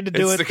she's agreed to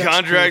do it. It's the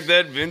contract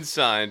that Vince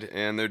signed,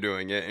 and they're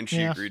doing it, and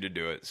she agreed to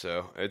do it.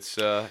 So it's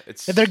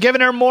if they're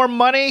giving her more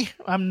money,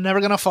 I'm never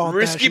going to fault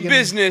risky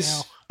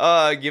business.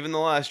 Given the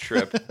last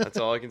trip, that's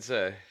all I can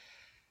say.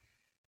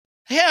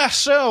 Yeah,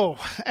 so,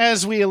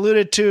 as we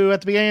alluded to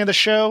at the beginning of the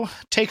show,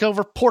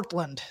 TakeOver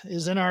Portland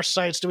is in our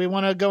sights. Do we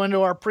want to go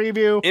into our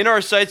preview? In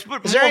our sights,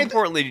 but more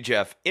importantly,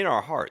 Jeff, in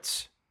our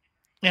hearts.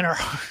 Is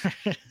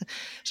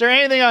there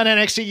anything on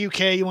NXT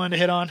UK you wanted to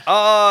hit on?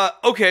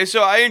 Okay,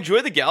 so I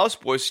enjoy the Gallus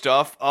Boys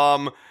stuff.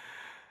 Aoife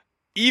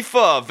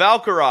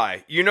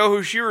Valkyrie, you know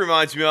who she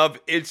reminds me of?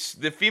 It's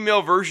the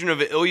female version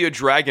of Ilya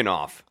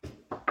Dragunov.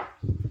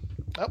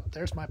 Oh,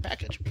 there's my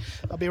package.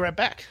 I'll be right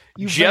back.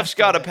 Jeff's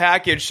got a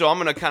package, so I'm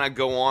going to kind of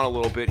go on a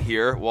little bit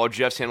here while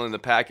Jeff's handling the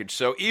package.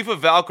 So Aoife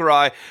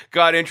Valkyrie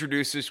got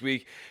introduced this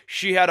week.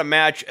 She had a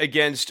match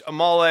against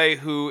Amale,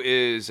 who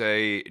is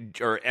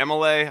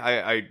Emily.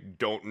 I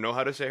don't know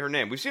how to say her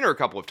name. We've seen her a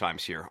couple of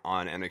times here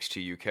on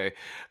NXT UK.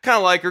 Kind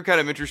of like her, kind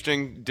of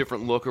interesting,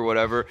 different look or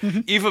whatever.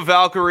 Aoife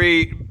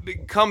Valkyrie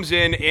comes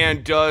in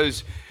and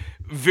does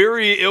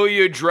very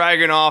Ilya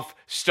Dragunov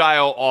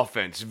style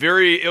offense.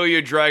 Very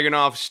Ilya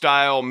Dragunov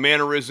style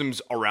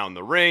mannerisms around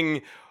the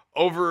ring.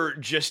 Over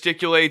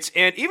gesticulates.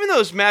 And even though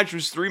this match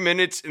was 3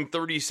 minutes and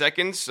 30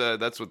 seconds,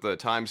 that's what the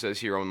time says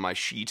here on my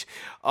sheet,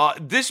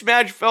 this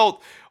match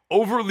felt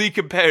overly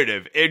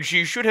competitive, and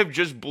she should have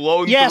just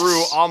blown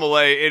through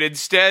Amale, and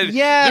instead,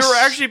 there were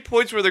actually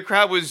points where the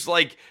crowd was,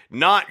 like,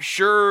 not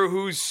sure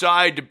whose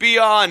side to be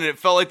on, and it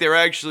felt like they were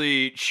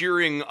actually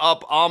cheering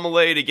up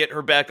Amale to get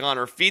her back on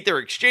her feet. They were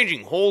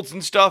exchanging holds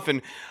and stuff,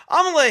 and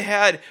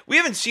Amale we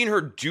haven't seen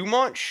her do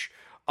much,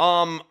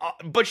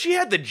 but she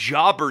had the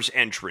jobber's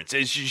entrance,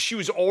 as she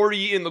was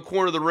already in the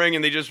corner of the ring,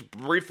 and they just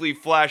briefly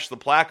flashed the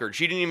placard.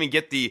 She didn't even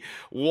get the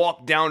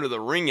walk down to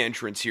the ring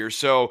entrance here,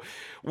 so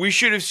we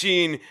should have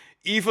seen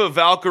Aoife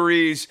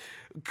Valkyrie's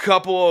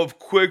couple of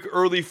quick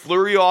early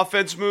flurry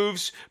offense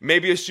moves,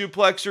 maybe a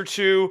suplex or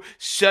two,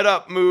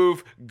 setup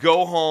move,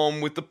 go home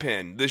with the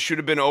pin. This should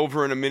have been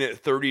over in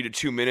 1:30 to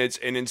 2 minutes,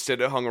 and instead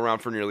it hung around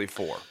for nearly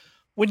 4.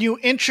 When you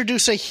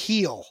introduce a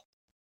heel,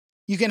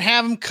 you can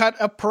have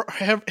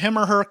him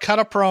or her cut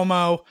a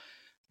promo,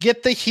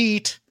 get the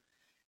heat,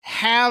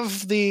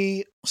 have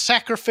the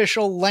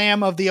sacrificial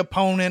lamb of the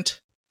opponent,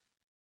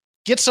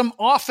 get some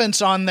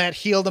offense on that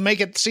heel to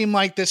make it seem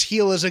like this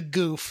heel is a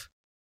goof.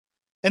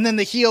 And then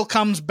the heel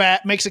comes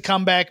back, makes a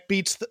comeback,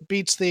 beats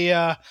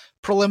the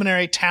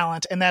preliminary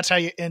talent, and that's how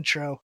you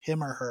intro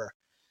him or her.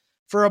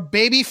 For a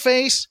baby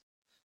face,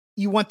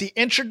 You want the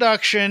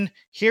introduction.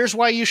 Here's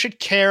why you should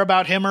care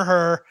about him or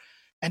her,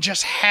 and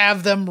just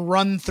have them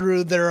run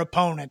through their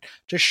opponent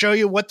to show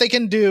you what they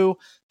can do,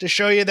 to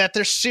show you that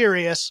they're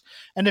serious,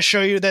 and to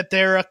show you that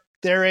they're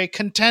a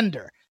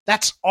contender.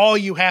 That's all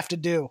you have to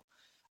do.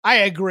 I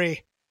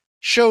agree.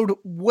 Showed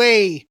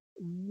way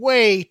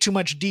too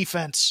much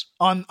defense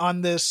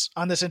on this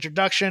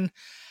introduction.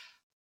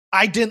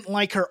 I didn't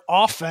like her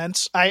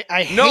offense.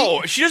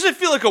 She doesn't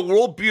feel like a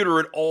world beater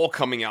at all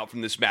coming out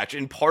from this match.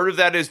 And part of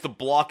that is the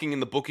blocking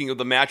and the booking of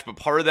the match, but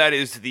part of that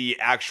is the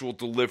actual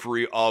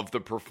delivery of the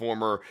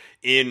performer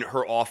in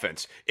her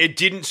offense. It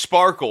didn't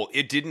sparkle.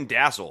 It didn't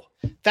dazzle.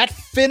 That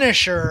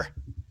finisher,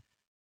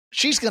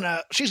 she's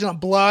gonna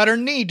blow out her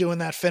knee doing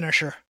that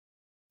finisher.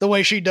 The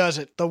way she does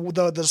it.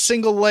 The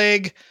single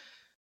leg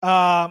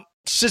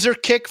scissor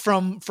kick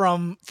from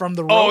the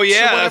ropes. Oh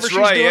yeah, that's she's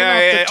right.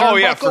 Yeah. Oh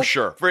yeah, for turnbuckle.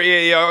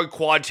 sure. A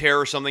quad tear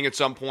or something at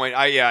some point.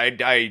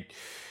 I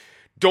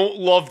don't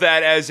love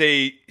that as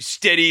a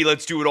steady,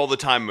 let's do it all the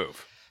time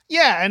move.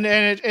 Yeah, and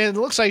it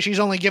looks like she's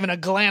only given a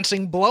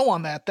glancing blow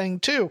on that thing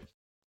too.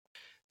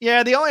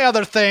 Yeah, the only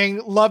other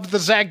thing, loved the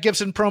Zach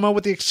Gibson promo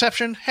with the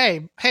exception.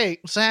 Hey,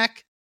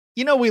 Zach,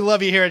 you know we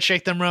love you here at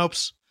Shake Them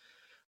Ropes.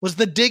 Was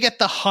the dig at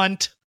the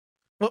Hunt?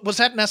 Was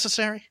that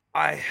necessary?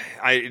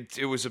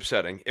 It was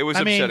upsetting. It was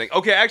upsetting.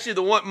 Okay, actually,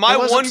 my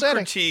one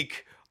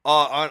critique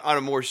on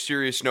a more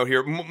serious note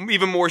here,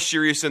 even more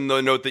serious than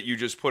the note that you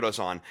just put us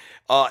on,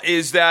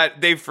 is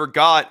that they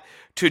forgot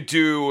to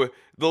do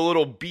the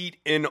little beat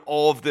in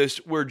all of this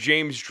where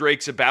James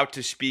Drake's about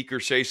to speak or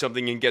say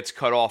something and gets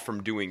cut off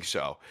from doing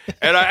so.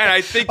 And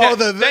I think that,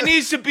 that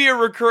needs to be a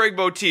recurring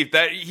motif,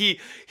 that he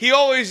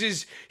always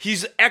is,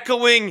 he's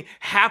echoing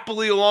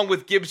happily along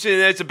with Gibson,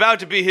 and it's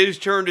about to be his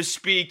turn to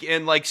speak,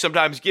 and like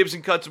sometimes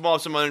Gibson cuts him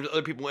off, some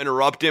other people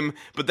interrupt him,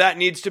 but that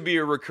needs to be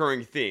a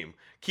recurring theme.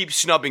 Keep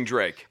snubbing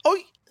Drake.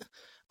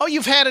 Oh,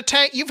 you've had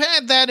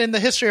that in the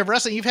history of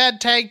wrestling. You've had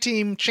tag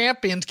team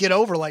champions get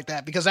over like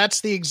that, because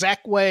that's the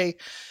exact way.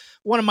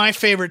 One of my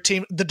favorite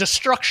teams, the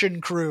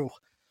Destruction Crew,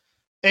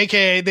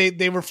 aka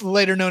they were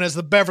later known as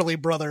the Beverly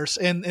Brothers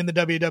in the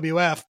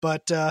WWF,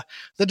 but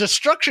the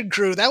Destruction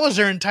Crew, that was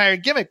their entire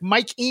gimmick.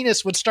 Mike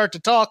Enos would start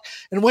to talk,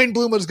 and Wayne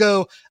Bloom would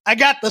go, "I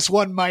got this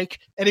one, Mike,"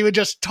 and he would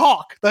just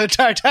talk the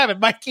entire time, and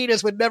Mike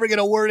Enos would never get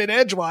a word in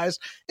edgewise.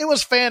 It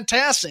was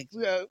fantastic.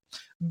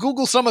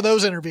 Google some of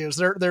those interviews;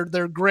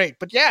 they're great.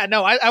 But yeah,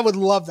 no, I would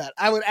love that.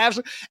 I would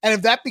absolutely, and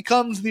if that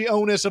becomes the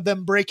onus of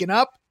them breaking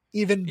up,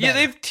 even better. Yeah,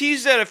 they've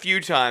teased that a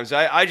few times.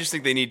 I just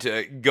think they need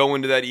to go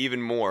into that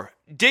even more.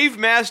 Dave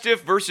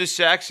Mastiff versus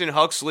Saxon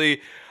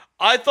Huxley.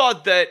 I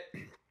thought that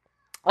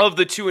of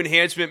the two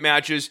enhancement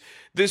matches,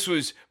 this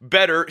was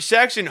better.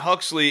 Saxon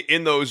Huxley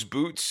in those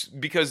boots,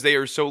 because they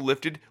are so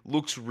lifted,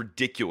 looks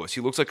ridiculous.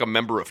 He looks like a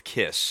member of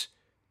Kiss.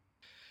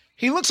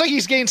 He looks like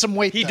he's gained some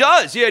weight. He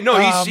does, yeah.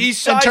 No, he's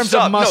sized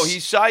up. No,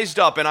 he's sized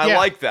up, and I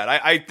like that.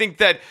 I think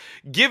that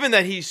given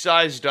that he's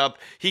sized up,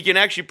 he can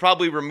actually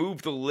probably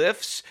remove the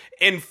lifts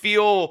and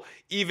feel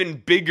even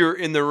bigger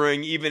in the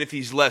ring, even if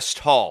he's less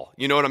tall.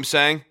 You know what I'm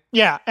saying?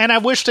 Yeah, and I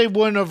wish they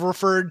wouldn't have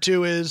referred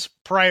to his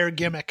prior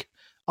gimmick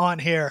on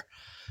here,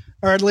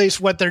 or at least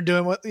what they're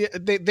doing.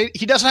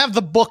 He doesn't have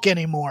the book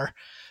anymore.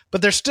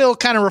 But they're still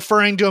kind of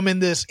referring to him in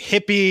this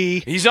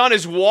hippie. He's on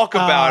his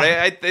walkabout.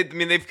 I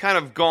mean, they've kind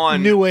of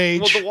gone new age.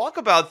 Well,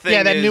 the walkabout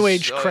thing, that new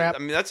age crap. I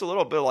mean, that's a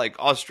little bit like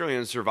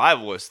Australian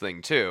survivalist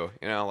thing too.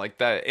 You know, like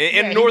that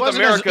in North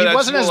America.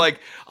 That's more like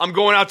I'm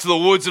going out to the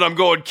woods and I'm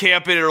going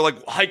camping or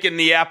like hiking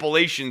the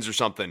Appalachians or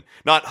something.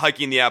 Not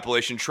hiking the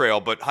Appalachian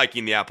Trail, but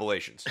hiking the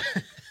Appalachians.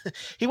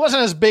 He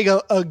wasn't as big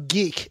a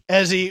geek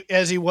as he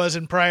was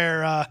in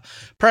prior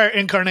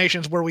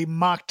incarnations where we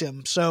mocked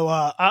him. So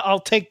I'll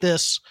take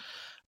this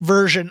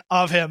version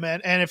of him,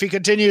 and if he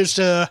continues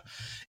to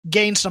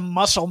gain some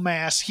muscle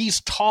mass,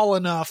 he's tall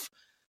enough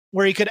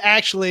where they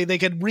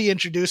could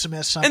reintroduce him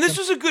as something. And this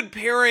was a good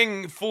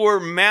pairing for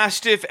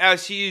Mastiff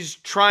as he's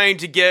trying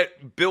to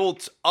get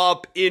built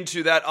up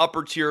into that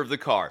upper tier of the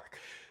card.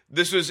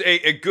 This was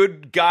a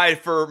good guy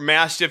for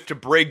Mastiff to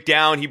break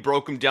down. He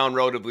broke him down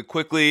relatively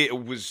quickly.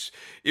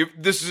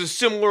 This is a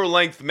similar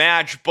length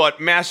match, but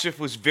Mastiff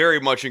was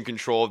very much in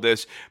control of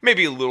this.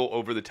 Maybe a little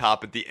over the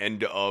top at the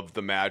end of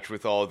the match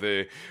with all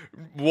the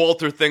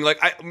Walter thing. Like,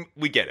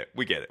 we get it.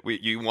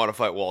 You want to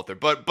fight Walter,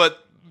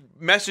 but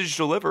message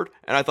delivered,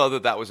 and I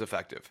thought that was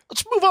effective.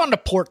 Let's move on to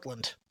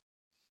Portland.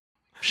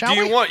 You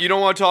don't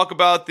want to talk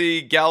about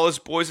the Gallus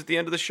boys at the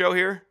end of the show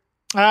here?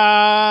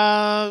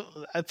 I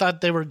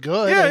thought they were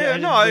good. Yeah,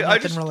 I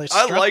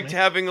liked me.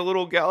 having a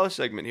little Gallus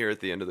segment here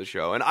at the end of the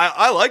show, and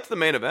I liked the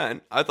main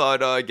event. I thought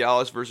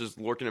Gallus versus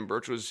Lorcan and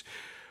Birch was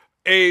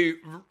a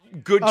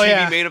good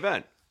TV main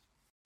event.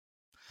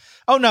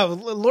 Oh no,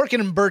 Lorcan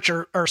and Birch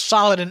are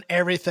solid in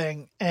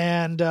everything,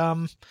 and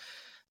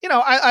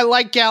I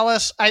like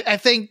Gallus. I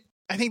think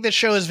this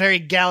show is very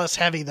Gallus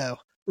heavy though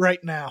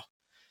right now,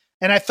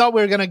 and I thought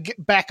we were going to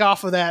back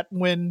off of that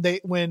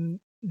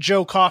when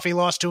Joe Coffey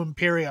lost to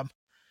Imperium.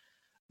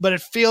 but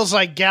it feels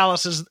like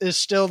Gallus is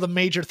still the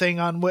major thing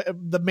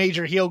the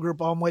major heel group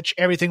on which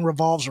everything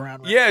revolves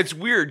around. Right? Yeah, it's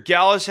weird.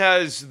 Gallus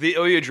has the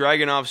Ilya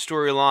Dragunov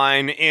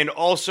storyline and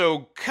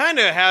also kind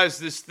of has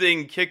this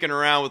thing kicking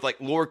around with like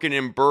Lorcan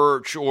and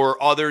Birch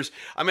or others.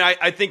 I mean,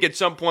 I think at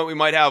some point we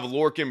might have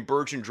Lorcan,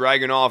 Birch, and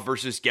Dragunov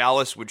versus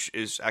Gallus, which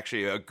is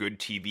actually a good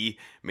TV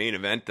main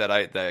event that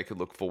I could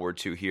look forward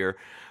to here.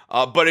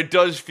 But it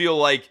does feel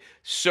like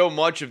so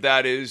much of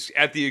that is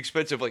at the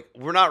expense of, like,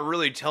 we're not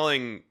really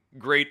telling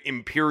great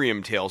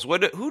Imperium tales.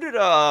 Who did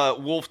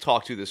Wolf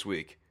talk to this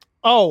week?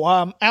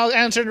 Oh,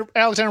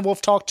 Alexander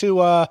Wolf talked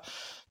to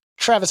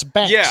Travis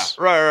Banks. Yeah,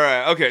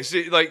 right. Okay,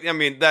 so, like, I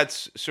mean,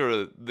 that's sort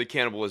of the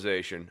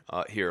cannibalization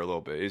here a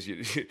little bit.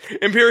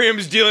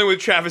 Imperium's dealing with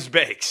Travis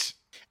Banks.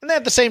 And then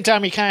at the same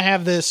time, you kind of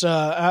have this,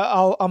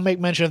 I'll make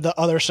mention of the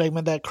other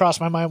segment that crossed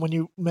my mind when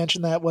you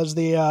mentioned that was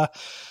the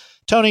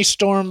Tony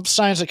Storm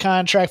signs a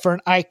contract for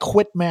an I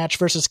Quit match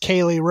versus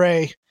Kaylee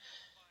Ray.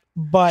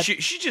 But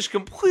she just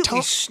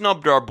completely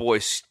snubbed our boy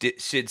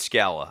Sid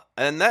Scala,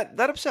 and that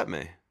upset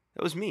me.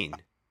 That was mean.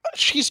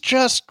 She's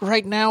just,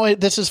 right now,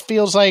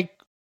 feels like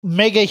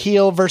mega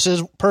heel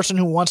versus person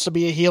who wants to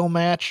be a heel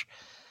match.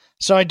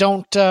 So I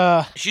don't...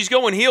 she's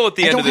going heel at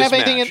the end of this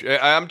match.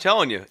 I'm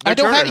telling you. I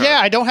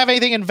don't have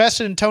anything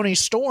invested in Tony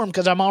Storm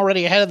because I'm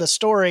already ahead of the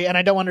story, and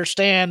I don't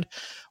understand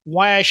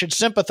why I should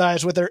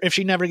sympathize with her if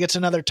she never gets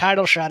another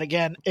title shot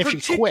again if she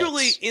quits.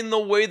 Particularly in the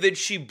way that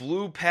she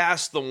blew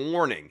past the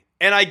warning.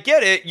 And I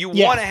get it. You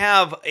want to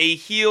have a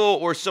heel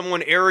or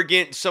someone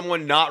arrogant,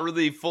 someone not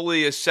really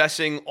fully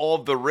assessing all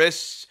of the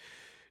risks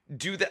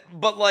do that.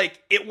 But,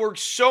 like, it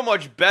works so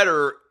much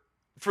better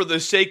for the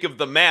sake of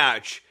the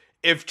match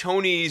if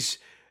Tony's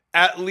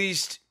at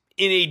least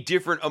in a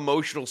different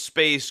emotional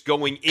space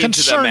going into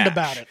concerned the match.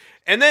 About it.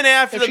 And then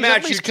after the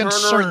match, you turn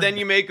concerned. her, then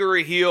you make her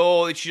a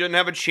heel. She doesn't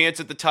have a chance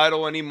at the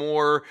title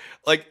anymore.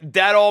 Like,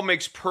 that all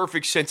makes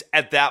perfect sense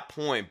at that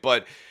point.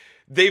 But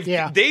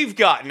they've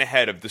gotten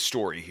ahead of the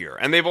story here,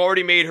 and they've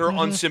already made her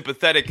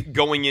unsympathetic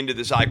going into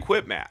this I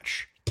Quit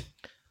match.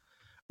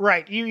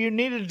 Right. You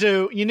needed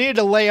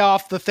to lay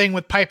off the thing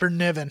with Piper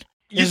Niven.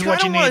 You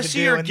kind of want to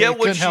see her get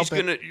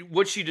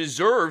what she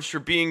deserves for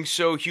being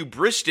so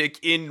hubristic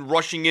in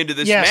rushing into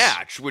this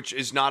match, which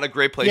is not a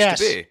great place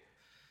to be.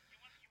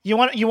 You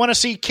want to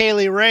see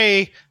Kaylee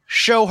Ray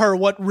show her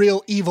what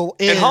real evil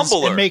is and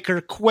humble her and make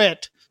her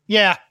quit.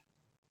 Yeah,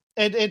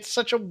 it's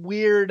such a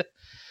weird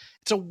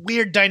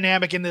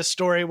dynamic in this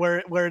story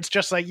where it's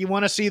just like you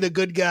want to see the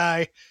good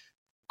guy,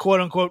 quote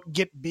unquote,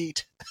 get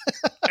beat.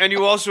 And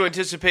you also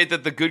anticipate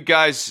that the good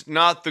guy's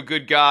not the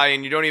good guy,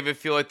 and you don't even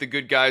feel like the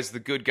good guy's the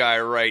good guy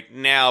right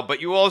now. But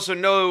you also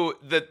know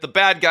that the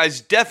bad guy's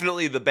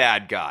definitely the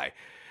bad guy.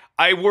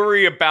 I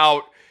worry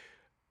about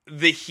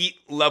the heat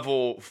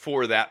level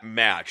for that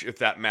match if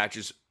that match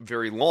is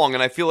very long,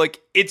 and I feel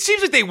like it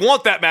seems like they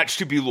want that match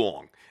to be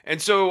long,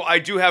 and so I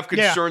do have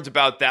concerns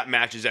about that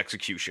match's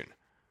execution.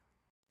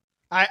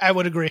 I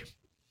would agree.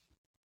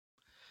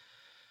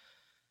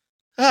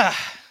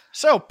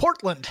 So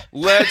Portland,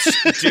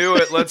 let's do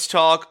it. Let's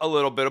talk a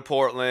little bit of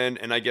Portland,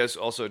 and I guess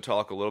also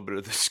talk a little bit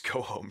of this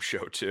go home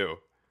show too.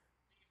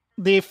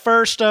 The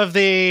first of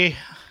the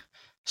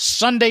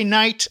Sunday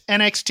night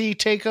NXT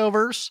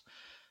takeovers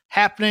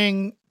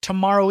happening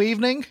tomorrow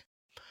evening,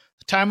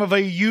 time of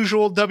a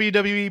usual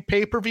WWE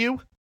pay-per-view.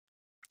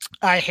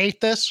 I hate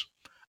this.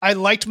 I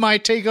liked my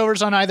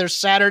takeovers on either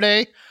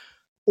Saturday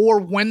or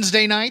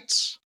Wednesday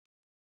nights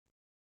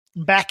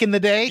back in the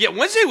day. Yeah,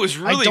 Wednesday was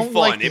really fun.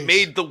 Like it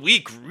made the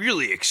week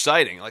really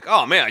exciting. Like,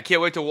 oh man, I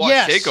can't wait to watch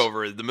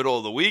TakeOver in the middle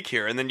of the week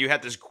here. And then you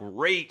had this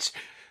great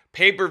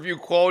pay-per-view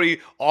quality,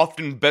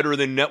 often better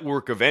than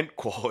network event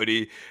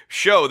quality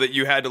show that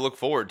you had to look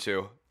forward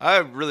to. I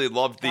really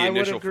loved the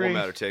initial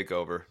format of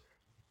TakeOver.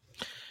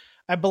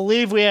 I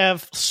believe we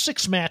have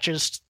 6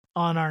 matches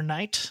on our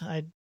night.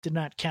 I did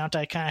not count.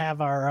 I kind of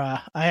have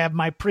I have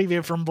my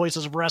preview from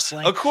Voices of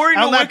Wrestling. According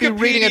to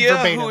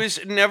Wikipedia, who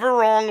is never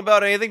wrong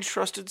about anything,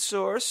 trusted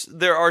source,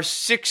 there are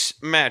 6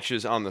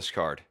 matches on this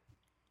card.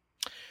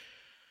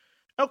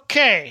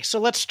 Okay, so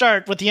let's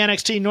start with the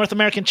NXT North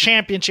American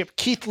Championship.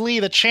 Keith Lee,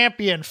 the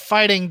champion,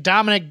 fighting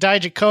Dominik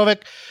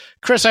Dijakovic.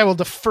 Chris, I will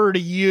defer to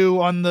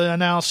you on the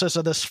analysis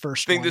of this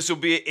first one. I think this will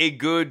be a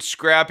good,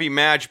 scrappy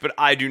match, but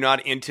I do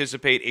not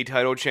anticipate a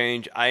title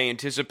change. I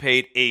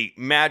anticipate a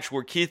match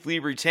where Keith Lee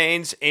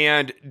retains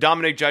and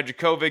Dominik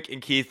Dijakovic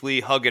and Keith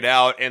Lee hug it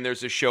out, and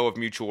there's a show of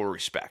mutual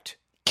respect.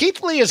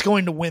 Keith Lee is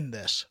going to win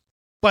this,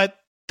 but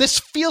this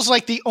feels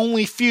like the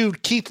only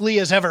feud Keith Lee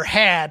has ever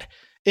had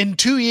in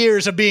 2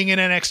 years of being in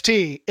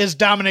NXT is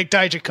Dominik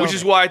Dijakovic. Which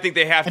is why I think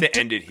they have to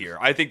end it here.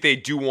 I think they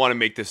do want to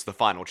make this the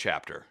final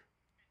chapter.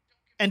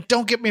 And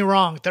don't get me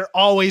wrong, they're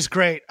always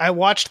great. I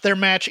watched their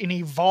match in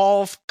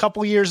Evolve a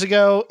couple years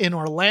ago in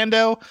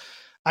Orlando.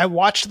 I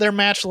watched their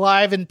match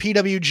live in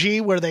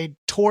PWG where they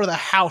tore the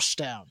house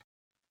down.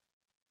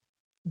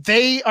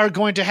 They are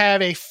going to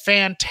have a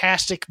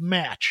fantastic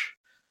match.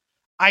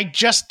 I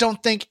just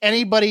don't think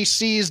anybody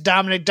sees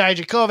Dominik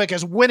Dijakovic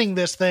as winning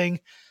this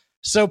thing,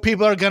 so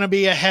people are going to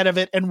be ahead of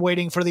it and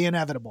waiting for the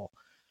inevitable.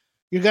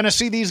 You're going to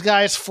see these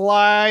guys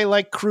fly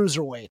like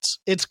cruiserweights.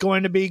 It's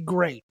going to be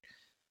great.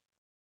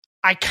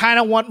 I kind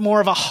of want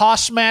more of a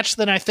Haas match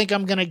than I think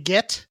I'm going to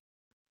get.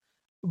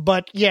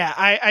 But yeah,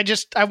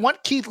 I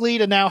want Keith Lee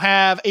to now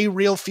have a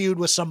real feud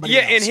with somebody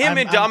else. And him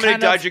and Dominik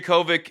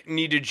Dijakovic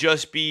need to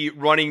just be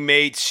running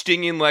mates,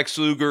 Sting and Lex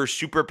Luger,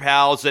 super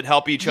pals that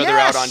help each other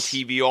out on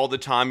TV all the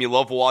time. You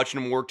love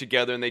watching them work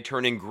together, and they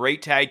turn in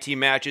great tag team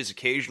matches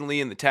occasionally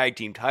in the tag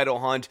team title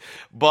hunt.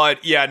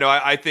 But yeah, no,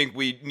 I think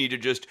we need to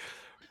just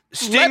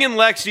Sting and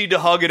Lex need to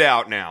hug it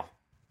out now.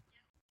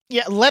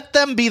 Yeah, let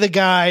them be the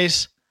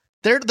guys.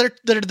 They're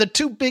the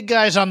two big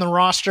guys on the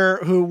roster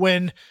who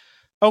when.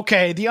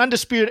 Okay, the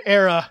Undisputed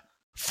Era,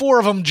 4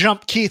 of them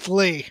jumped Keith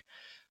Lee.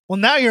 Well,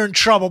 now you're in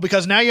trouble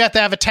because now you have to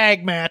have a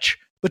tag match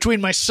between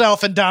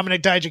myself and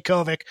Dominik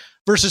Dijakovic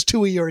versus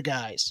 2 of your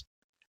guys.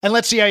 And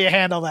let's see how you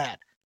handle that.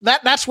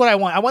 That's what I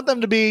want. I want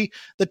them to be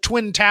the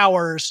Twin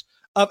Towers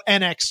of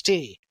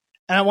NXT.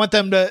 And I want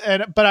them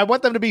but I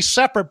want them to be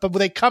separate, but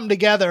they come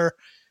together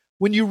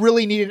when you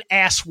really need an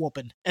ass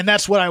whooping. And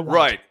that's what I want.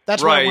 Right.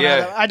 That's right, what I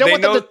want. I don't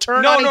want them to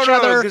turn on each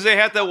other. Because they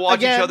have to watch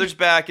each other's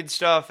back and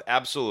stuff.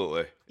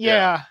 Absolutely.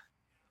 Yeah.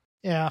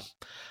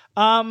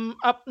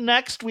 Up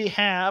next, we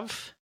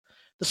have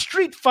the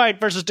Street Fight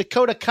versus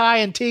Dakota Kai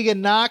and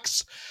Tegan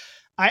Nox.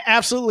 I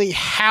absolutely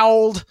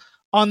howled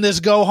on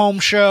this go-home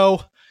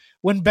show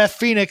when Beth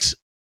Phoenix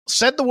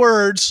said the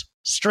words,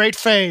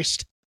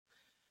 straight-faced,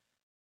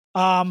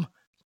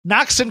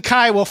 Nox and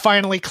Kai will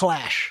finally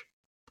clash,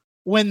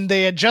 when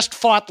they had just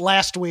fought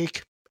last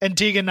week and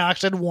Tegan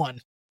Nox had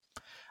won.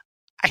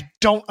 I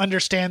don't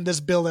understand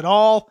this build at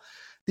all.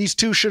 These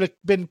two should have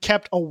been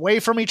kept away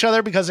from each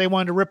other because they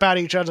wanted to rip out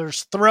each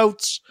other's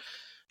throats.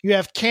 You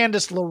have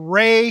Candice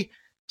LeRae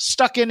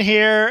stuck in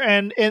here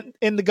and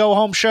in the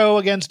go-home show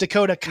against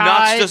Dakota Kai.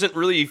 Nox doesn't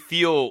really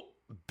feel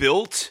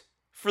built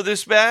for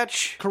this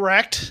match.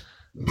 Correct.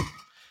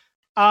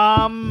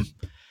 I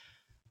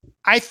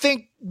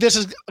think this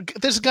is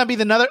going to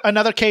be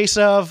another case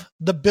of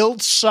the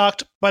build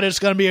sucked, but it's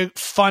going to be a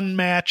fun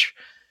match.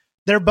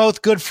 They're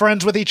both good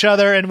friends with each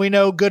other, and we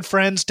know good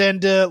friends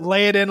tend to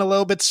lay it in a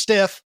little bit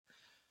stiff.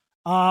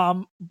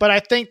 But I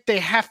think they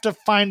have to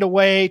find a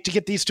way to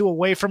get these two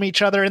away from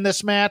each other in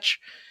this match.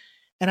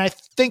 And I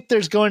think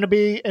there's going to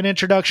be an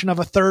introduction of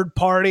a third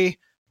party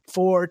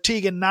for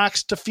Tegan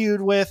Nox to feud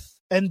with,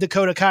 and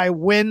Dakota Kai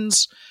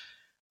wins.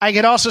 I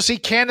could also see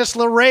Candice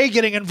LeRae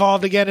getting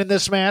involved again in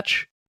this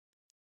match,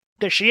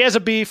 because she has a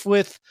beef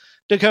with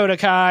Dakota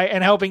Kai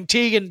and helping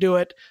Tegan do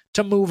it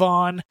to move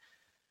on.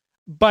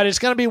 But it's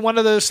going to be one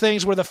of those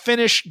things where the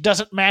finish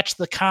doesn't match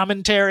the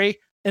commentary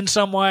in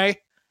some way,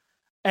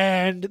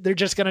 and they're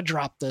just going to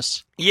drop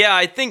this. Yeah,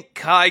 I think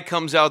Kai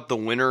comes out the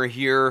winner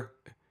here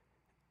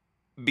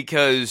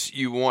because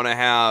you want to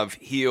have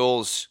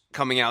heels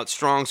coming out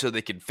strong so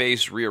they can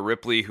face Rhea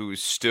Ripley,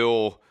 who's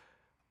still,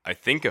 I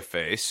think, a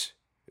face.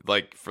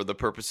 Like, for the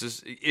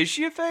purposes... Is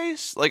she a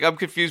face? Like, I'm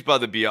confused by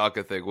the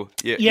Bianca thing. Well,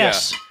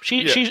 yes.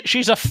 Yeah.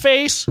 She's a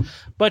face,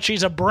 but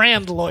she's a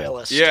brand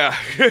loyalist. Yeah.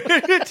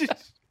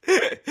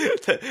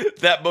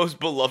 That most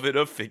beloved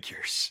of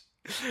figures.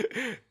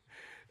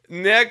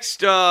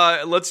 Next,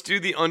 let's do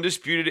the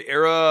Undisputed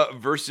Era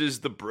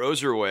versus the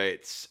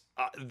Broserweights.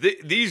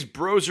 These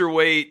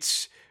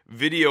Broserweights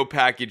video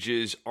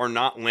packages are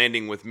not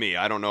landing with me.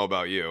 I don't know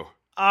about you.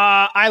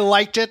 I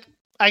liked it.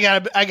 I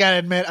gotta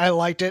admit, I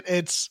liked it.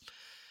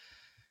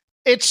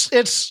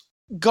 It's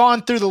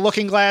gone through the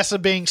looking glass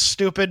of being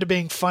stupid to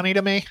being funny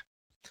to me.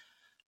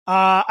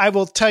 I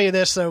will tell you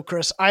this though,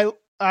 Chris.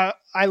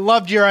 I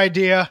loved your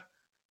idea.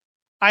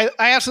 I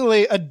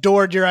absolutely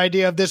adored your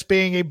idea of this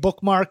being a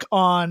bookmark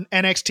on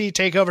NXT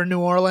TakeOver New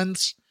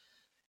Orleans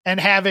and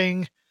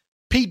having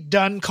Pete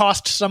Dunne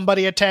cost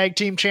somebody a tag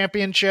team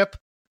championship.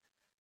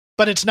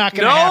 But it's not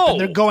going to happen.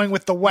 They're going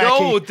with the wacky.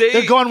 No,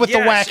 they're going with the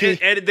wacky.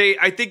 And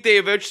I think they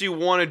eventually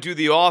want to do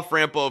the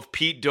off-ramp of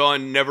Pete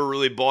Dunne never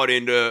really bought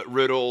into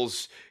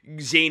Riddle's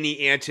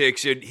zany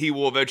antics, and he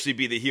will eventually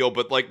be the heel.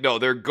 But no,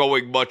 they're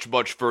going much,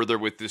 much further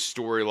with this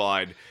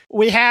storyline.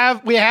 We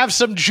have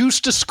some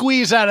juice to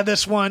squeeze out of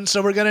this one,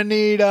 so we're going to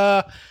need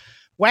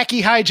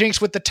wacky hijinks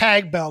with the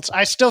tag belts.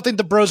 I still think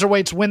the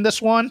Broserweights win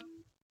this one.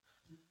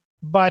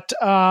 But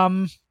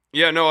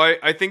yeah, no,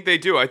 I think they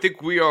do. I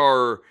think we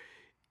are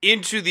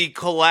into the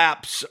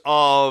collapse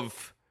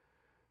of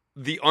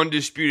the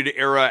Undisputed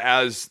Era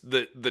as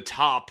the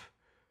top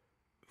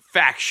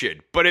faction.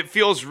 But it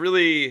feels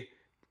really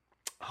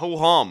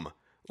ho-hum.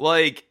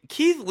 Like,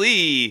 Keith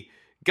Lee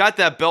got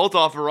that belt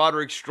off of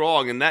Roderick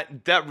Strong, and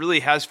that really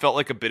has felt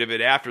like a bit of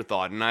an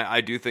afterthought. And I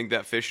do think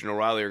that Fish and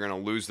O'Reilly are going to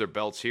lose their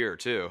belts here,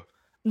 too.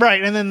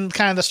 Right, and then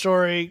kind of the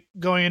story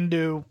going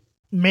into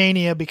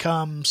Mania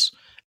becomes,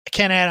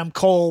 can Adam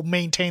Cole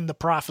maintain the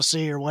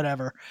prophecy or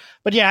whatever?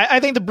 But yeah, I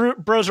think the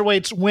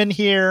Broserweights win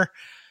here.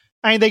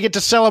 I mean, they get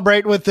to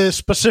celebrate with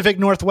the Pacific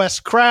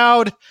Northwest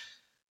crowd.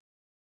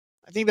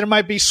 I think there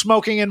might be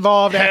smoking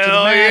involved after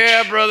the match.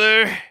 Yeah,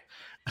 brother.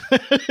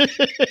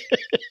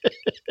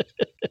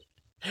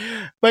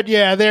 But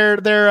yeah, they're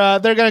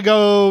going to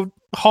go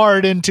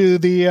hard into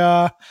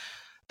the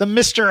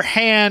Mr.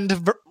 Hand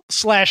 /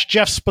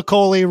 Jeff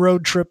Spicoli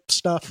road trip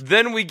stuff.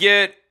 Then we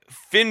get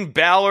Finn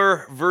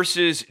Balor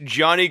versus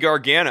Johnny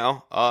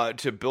Gargano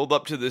to build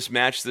up to this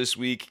match this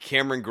week.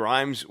 Cameron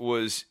Grimes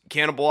was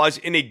cannibalized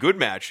in a good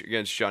match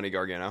against Johnny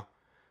Gargano.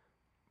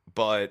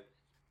 But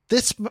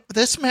this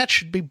match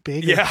should be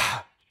bigger.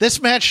 Yeah.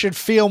 This match should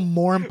feel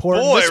more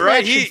important. Boy, this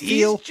right?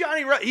 He's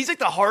Johnny. He's like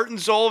the heart and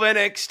soul of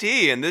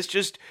NXT, and this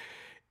just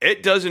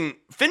it doesn't.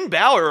 Finn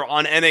Balor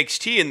on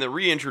NXT in the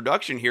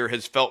reintroduction here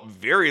has felt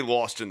very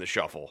lost in the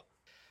shuffle.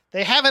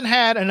 They haven't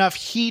had enough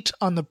heat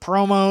on the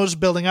promos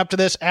building up to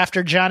this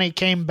after Johnny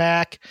came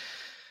back.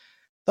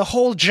 The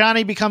whole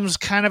Johnny becomes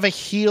kind of a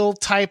heel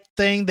type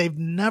thing. They've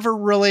never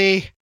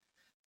really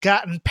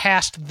gotten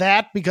past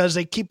that because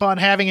they keep on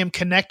having him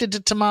connected to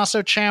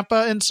Tommaso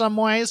Ciampa in some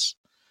ways.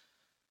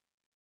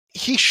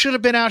 He should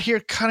have been out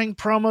here cutting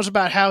promos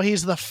about how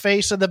he's the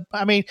face of the...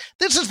 I mean,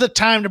 this is the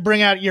time to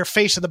bring out your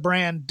face of the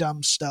brand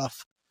dumb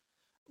stuff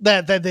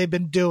that they've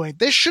been doing.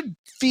 This should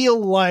feel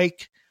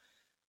like,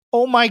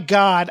 oh my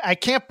God, I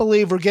can't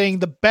believe we're getting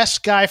the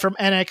best guy from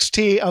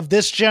NXT of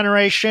this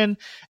generation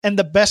and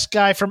the best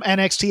guy from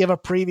NXT of a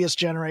previous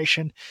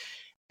generation.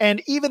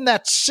 And even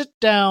that sit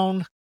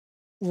down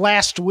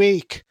last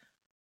week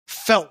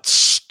felt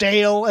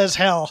stale as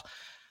hell.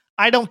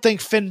 I don't think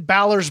Finn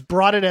Balor's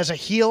brought it as a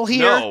heel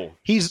here. No.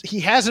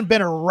 He hasn't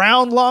been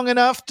around long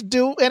enough to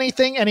do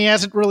anything, and he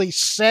hasn't really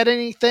said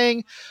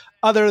anything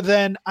other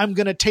than, I'm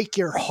going to take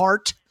your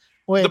heart.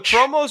 Which, the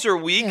promos are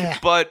weak,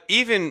 but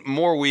even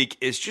more weak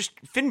is just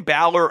Finn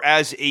Balor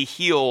as a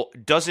heel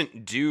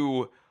doesn't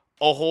do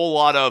a whole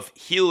lot of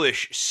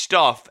heelish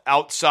stuff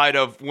outside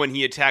of when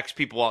he attacks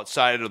people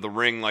outside of the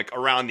ring, like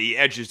around the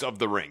edges of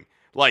the ring.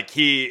 Like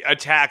he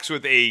attacks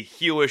with a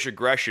heelish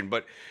aggression,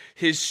 but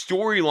his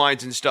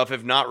storylines and stuff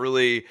have not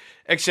really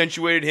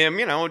accentuated him,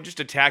 just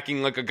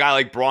attacking like a guy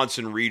like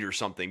Bronson Reed or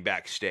something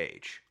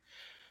backstage.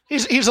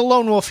 He's a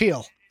lone wolf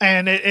heel,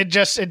 and it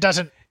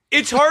doesn't.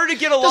 It's hard to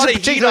get a lot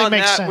of heat on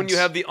that sense when you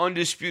have the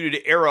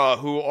Undisputed Era,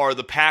 who are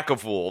the pack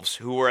of wolves,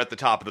 who are at the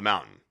top of the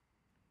mountain.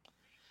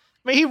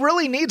 I mean, he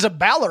really needs a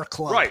Balor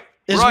club, right?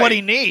 What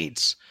he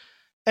needs.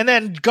 And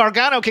then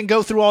Gargano can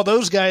go through all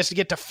those guys to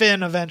get to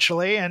Finn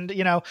eventually. And,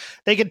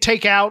 they could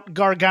take out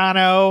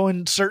Gargano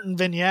and certain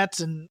vignettes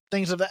and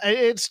things of that.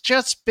 It's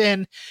just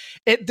been,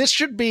 this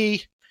should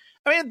be,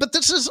 but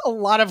this is a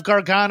lot of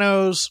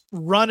Gargano's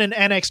run in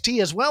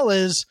NXT as well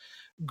as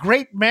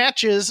great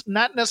matches,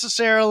 not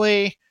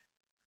necessarily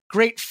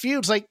great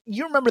feuds. Like,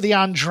 you remember the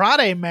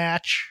Andrade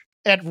match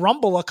at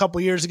Rumble a couple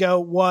years ago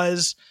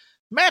was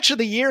match of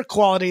the year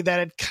quality that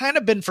had kind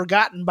of been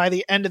forgotten by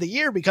the end of the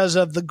year because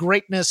of the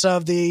greatness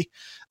of the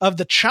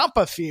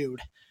Ciampa feud.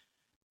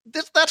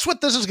 That's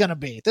what this is going to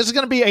be. This is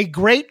going to be a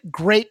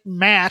great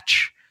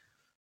match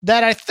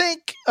that I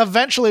think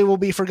eventually will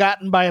be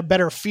forgotten by a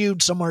better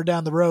feud somewhere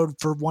down the road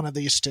for one of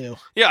these two.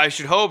 Yeah, I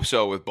should hope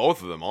so with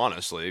both of them,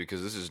 honestly,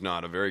 because this is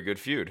not a very good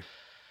feud.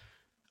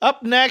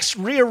 Up next,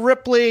 Rhea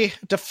Ripley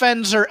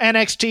defends her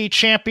NXT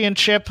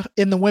championship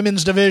in the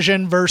women's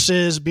division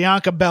versus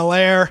Bianca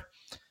Belair.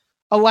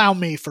 Allow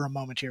me for a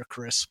moment here,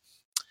 Chris.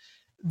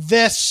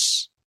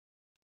 This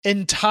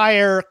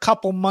entire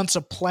couple months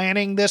of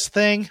planning this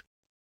thing,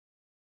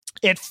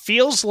 it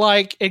feels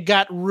like it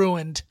got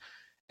ruined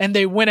and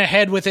they went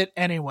ahead with it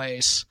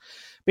anyways.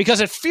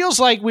 Because it feels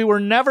like we were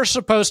never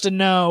supposed to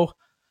know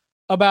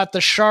about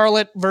the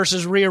Charlotte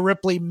versus Rhea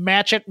Ripley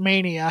match at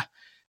Mania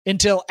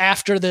until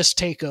after this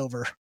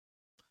takeover.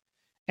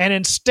 And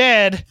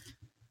instead,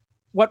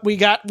 what we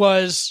got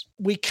was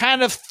we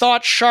kind of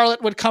thought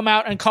Charlotte would come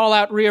out and call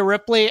out Rhea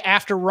Ripley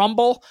after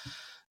Rumble.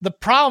 The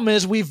problem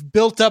is we've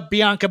built up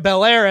Bianca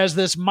Belair as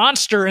this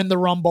monster in the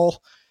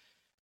Rumble,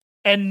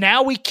 and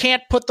now we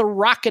can't put the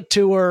rocket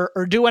to her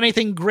or do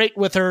anything great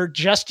with her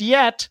just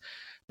yet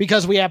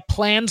because we have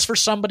plans for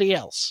somebody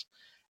else.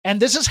 And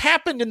this has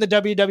happened in the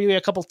WWE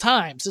a couple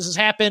times. This has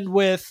happened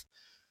with,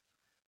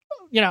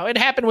 it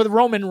happened with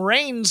Roman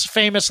Reigns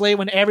famously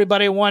when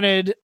everybody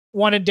wanted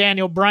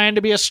Daniel Bryan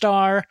to be a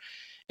star.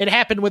 It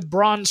happened with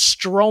Braun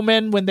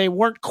Strowman when they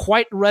weren't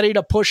quite ready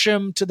to push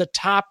him to the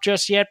top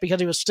just yet because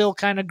he was still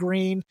kind of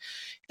green.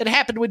 It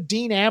happened with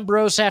Dean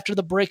Ambrose after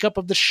the breakup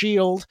of the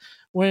Shield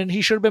when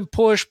he should have been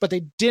pushed, but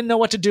they didn't know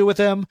what to do with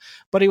him.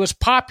 But he was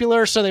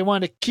popular, so they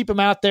wanted to keep him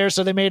out there,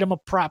 so they made him a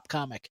prop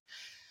comic.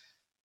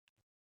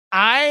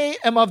 I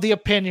am of the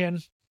opinion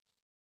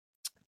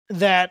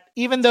that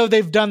even though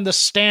they've done the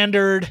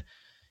standard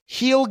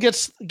heel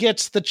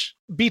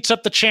beats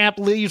up the champ,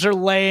 leaves her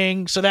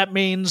laying, so that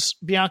means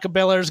Bianca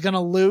Belair is going to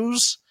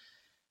lose.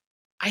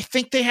 I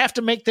think they have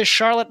to make this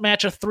Charlotte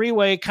match a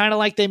three-way, kind of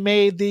like they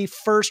made the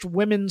first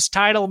women's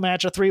title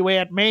match a three-way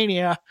at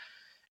Mania,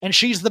 and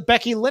she's the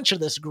Becky Lynch of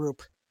this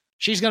group.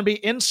 She's going to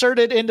be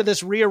inserted into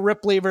this Rhea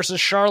Ripley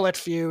versus Charlotte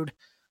feud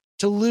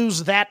to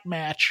lose that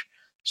match.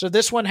 So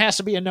this one has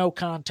to be a no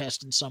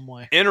contest in some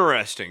way.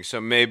 Interesting.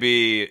 So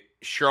maybe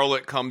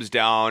Charlotte comes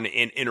down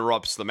and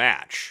interrupts the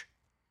match.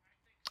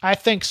 I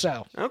think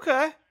so.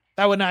 Okay.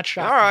 That would not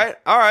shock me.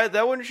 All right.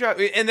 That wouldn't shock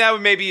me. And that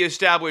would maybe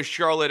establish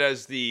Charlotte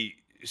as the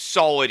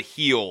solid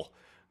heel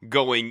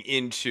going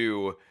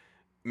into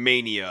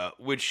Mania,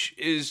 which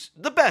is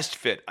the best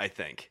fit, I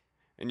think.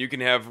 And you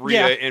can have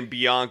Rhea and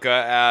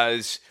Bianca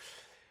as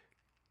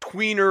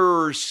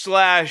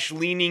tweener /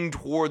 leaning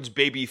towards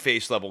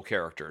babyface level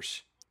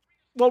characters.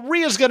 Well,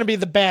 Rhea's going to be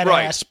the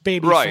badass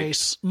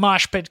babyface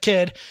mosh pit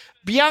kid.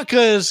 Bianca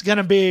is going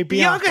to be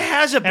Bianca. Bianca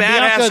has a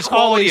badass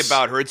quality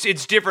about her.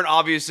 It's different,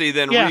 obviously,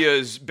 than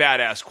Rhea's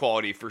badass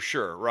quality for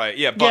sure, right?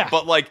 Yeah,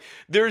 but like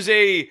there's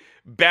a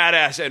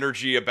badass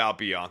energy about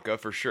Bianca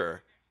for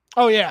sure.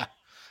 Oh yeah.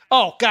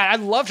 Oh God, I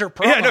loved her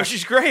promo. Yeah, no,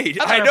 she's great.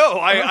 I know.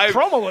 Her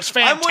promo was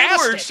fantastic. I'm way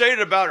more excited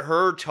about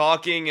her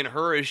talking and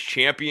her as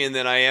champion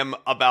than I am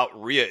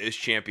about Rhea as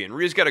champion.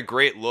 Rhea's got a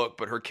great look,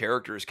 but her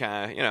character is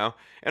kind of,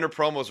 and her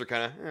promos are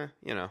kind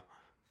of,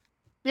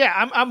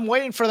 Yeah, I'm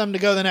waiting for them to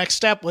go the next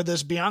step with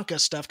this Bianca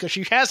stuff because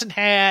she hasn't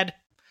had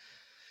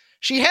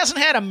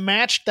a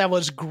match that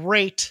was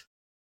great.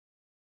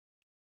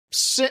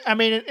 I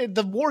mean,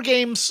 the War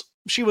Games,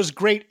 she was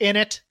great in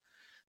it.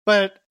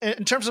 But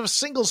in terms of a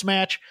singles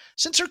match,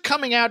 since her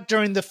coming out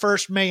during the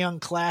first Mae Young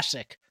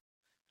Classic,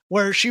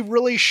 where she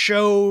really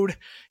showed,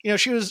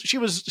 she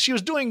was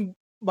doing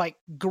like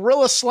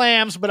gorilla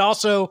slams, but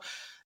also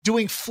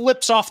doing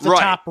flips off the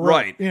top rope,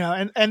 right?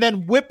 And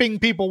then whipping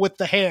people with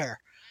the hair.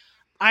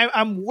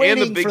 I'm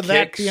waiting for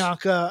that,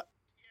 Bianca.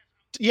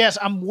 Yes,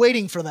 I'm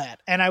waiting for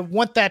that, and I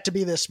want that to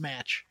be this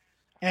match,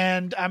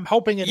 and I'm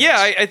hoping it. Yeah,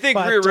 I think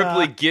Rhea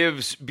Ripley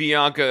gives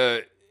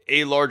Bianca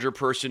a larger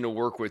person to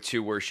work with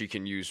too, where she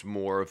can use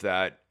more of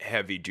that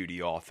heavy duty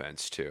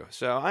offense too.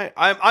 So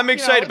I'm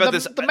excited about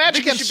this. The match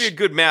should be a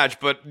good match,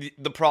 but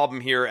the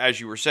problem here, as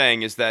you were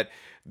saying, is that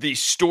the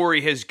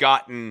story has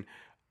gotten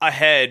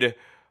ahead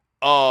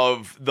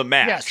of the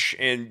match,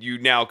 and you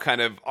now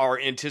kind of are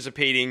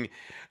anticipating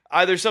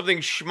either something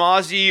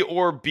schmozzy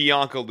or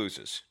Bianca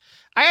loses.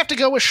 I have to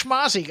go with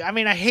schmozzy. I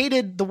mean, I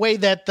hated the way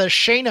that the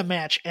Shayna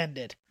match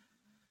ended.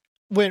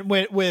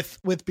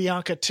 With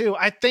Bianca too.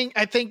 I think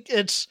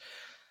it's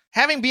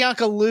having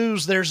Bianca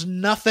lose, there's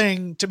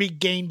nothing to be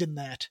gained in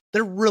that.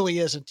 There really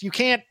isn't. You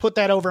can't put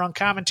that over on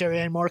commentary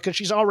anymore because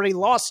she's already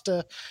lost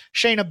to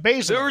Shayna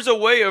Baszler. There was a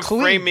way of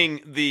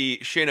framing the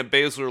Shayna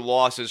Baszler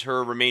loss as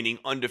her remaining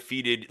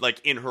undefeated, like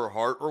in her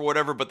heart or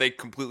whatever, but they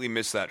completely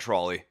missed that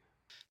trolley.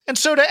 And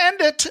so to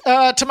end it,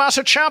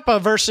 Tommaso Ciampa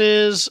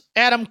versus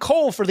Adam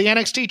Cole for the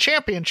NXT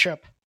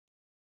Championship.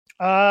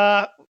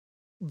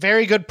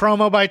 Very good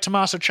promo by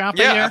Tommaso Ciampa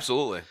here. Yeah,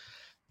 absolutely.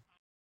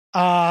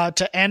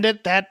 To end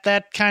it,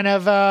 that kind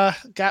of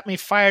got me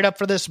fired up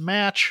for this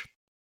match.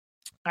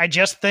 I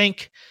just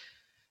think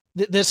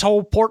this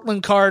whole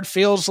Portland card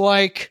feels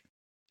like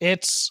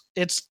it's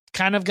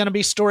kind of going to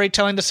be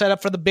storytelling to set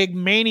up for the big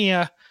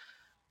Mania.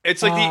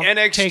 It's like the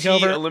NXT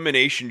takeover.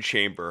 Elimination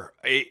Chamber.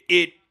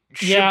 It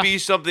should be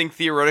something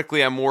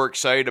theoretically I'm more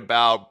excited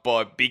about,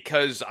 but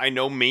because I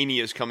know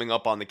Mania is coming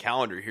up on the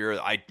calendar here,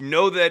 I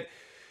know that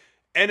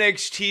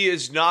NXT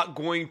is not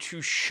going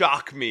to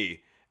shock me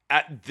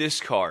at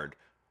this card.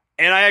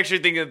 And I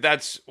actually think that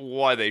that's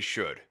why they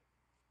should.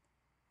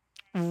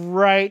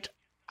 Right.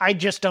 I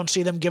just don't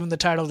see them giving the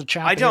title to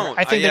Ciampa. I don't.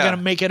 I think they're going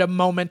to make it a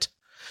moment.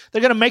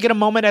 They're going to make it a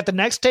moment at the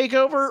next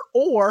takeover,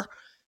 or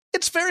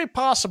it's very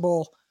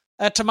possible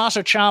that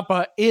Tommaso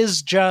Ciampa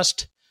is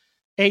just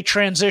a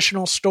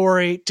transitional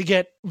story to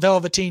get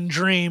Velveteen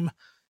Dream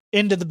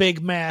into the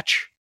big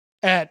match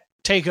at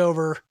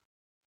TakeOver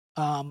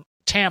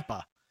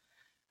Tampa.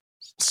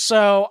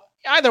 So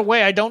either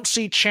way, I don't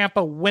see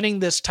Ciampa winning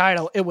this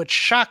title. It would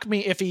shock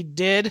me if he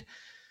did,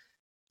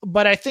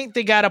 but I think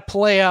they got to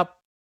play up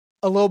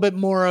a little bit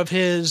more of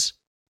his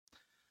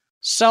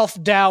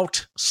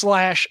self-doubt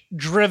 /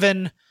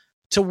 driven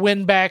to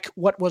win back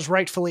what was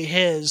rightfully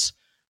his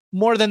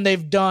more than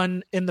they've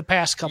done in the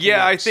past couple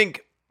Yeah, weeks. I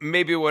think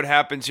maybe what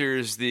happens here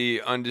is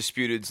the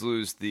Undisputeds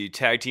lose the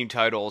tag team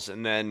titles,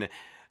 and then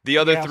the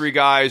other three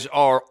guys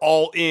are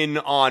all in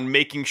on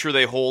making sure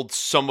they hold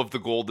some of the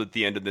gold at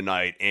the end of the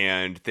night,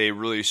 and they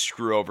really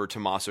screw over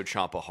Tommaso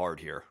Ciampa hard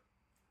here.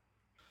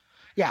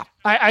 Yeah,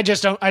 I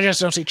just don't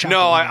see Ciampa.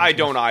 No, I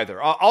don't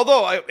either.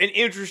 Although an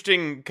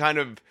interesting kind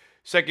of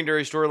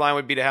secondary storyline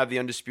would be to have the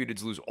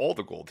Undisputeds lose all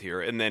the gold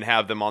here, and then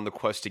have them on the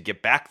quest to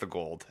get back the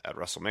gold at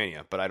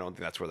WrestleMania. But I don't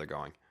think that's where they're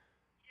going.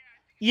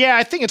 Yeah,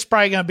 I think it's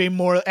probably going to be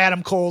more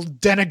Adam Cole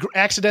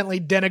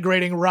accidentally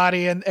denigrating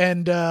Roddy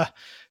and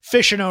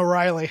Fish and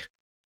O'Reilly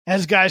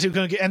as guys who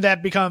can get, and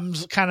that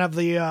becomes kind of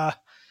the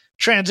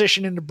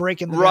transition into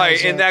breaking the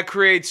right, and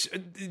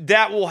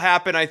that will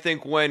happen, I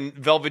think, when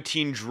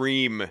Velveteen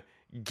Dream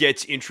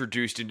gets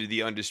introduced into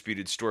the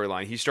Undisputed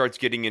storyline. He starts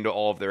getting into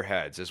all of their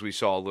heads, as we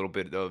saw a little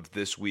bit of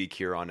this week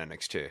here on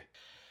NXT.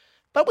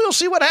 But we'll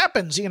see what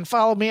happens. You can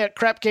follow me at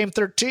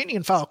CrapGame13. You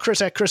can follow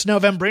Chris at Chris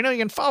Novembrino. You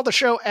can follow the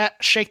show at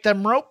Shake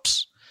Them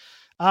Ropes.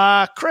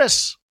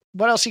 Chris,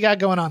 What else you got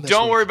going on this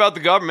Don't week? Worry About the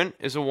Government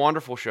is a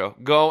wonderful show.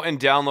 Go and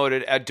download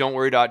it at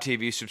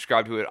don'tworry.tv.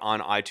 Subscribe to it on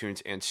iTunes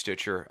and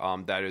Stitcher.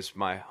 That is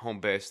my home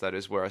base. That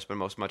is where I spend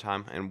most of my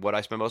time and what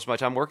I spend most of my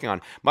time working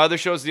on. My other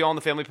show is the All in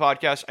the Family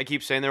podcast. I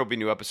keep saying there will be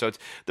new episodes.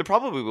 There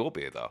probably will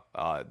be, though,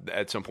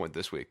 at some point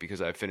this week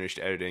because I finished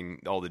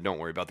editing all the Don't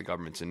Worry About the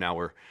Governments, and now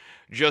we're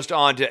just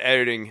on to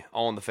editing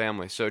All in the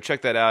Family. So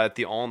check that out at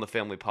the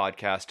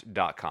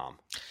allinthefamilypodcast.com.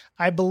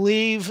 I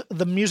believe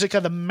the music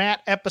of the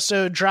Matt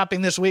episode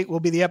dropping this week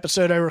will be the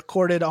episode I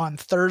recorded on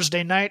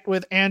Thursday night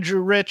with Andrew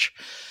Rich,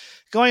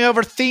 going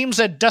over themes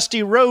that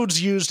Dusty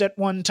Rhodes used at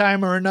one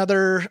time or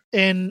another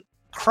in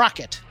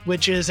Crockett,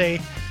 which is a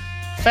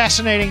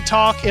fascinating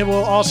talk. It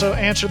will also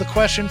answer the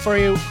question for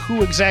you,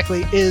 who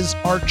exactly is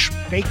Arch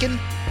Bacon,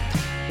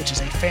 which is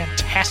a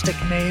fantastic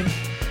name.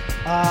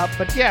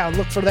 But yeah,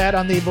 look for that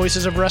on the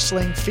Voices of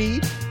Wrestling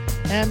feed,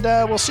 and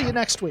we'll see you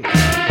next week.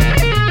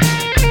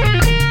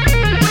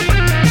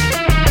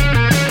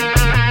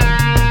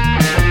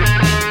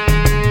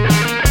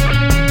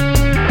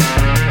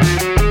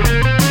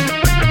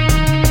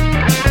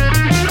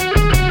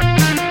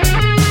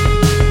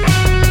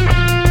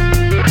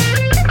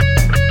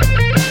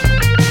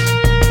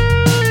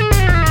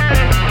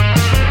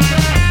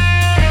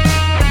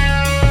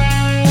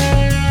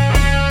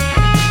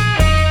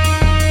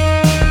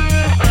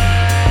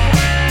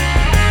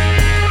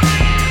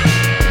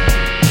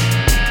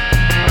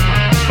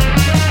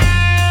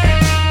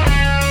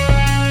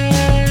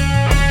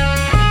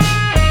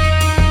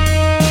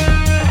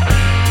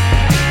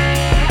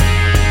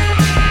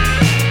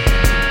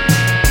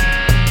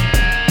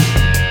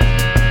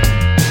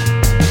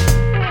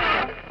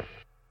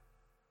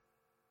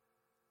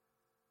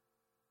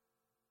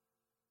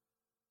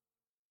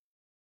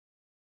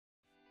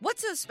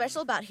 What's so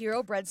special about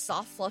Hero Bread's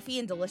soft, fluffy,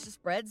 and delicious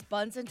breads,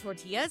 buns, and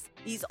tortillas?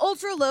 These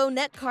ultra-low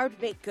net-carb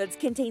baked goods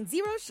contain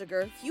zero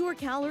sugar, fewer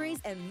calories,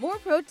 and more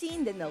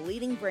protein than the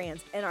leading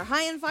brands, and are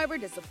high in fiber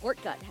to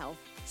support gut health.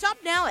 Shop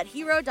now at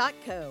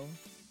Hero.co.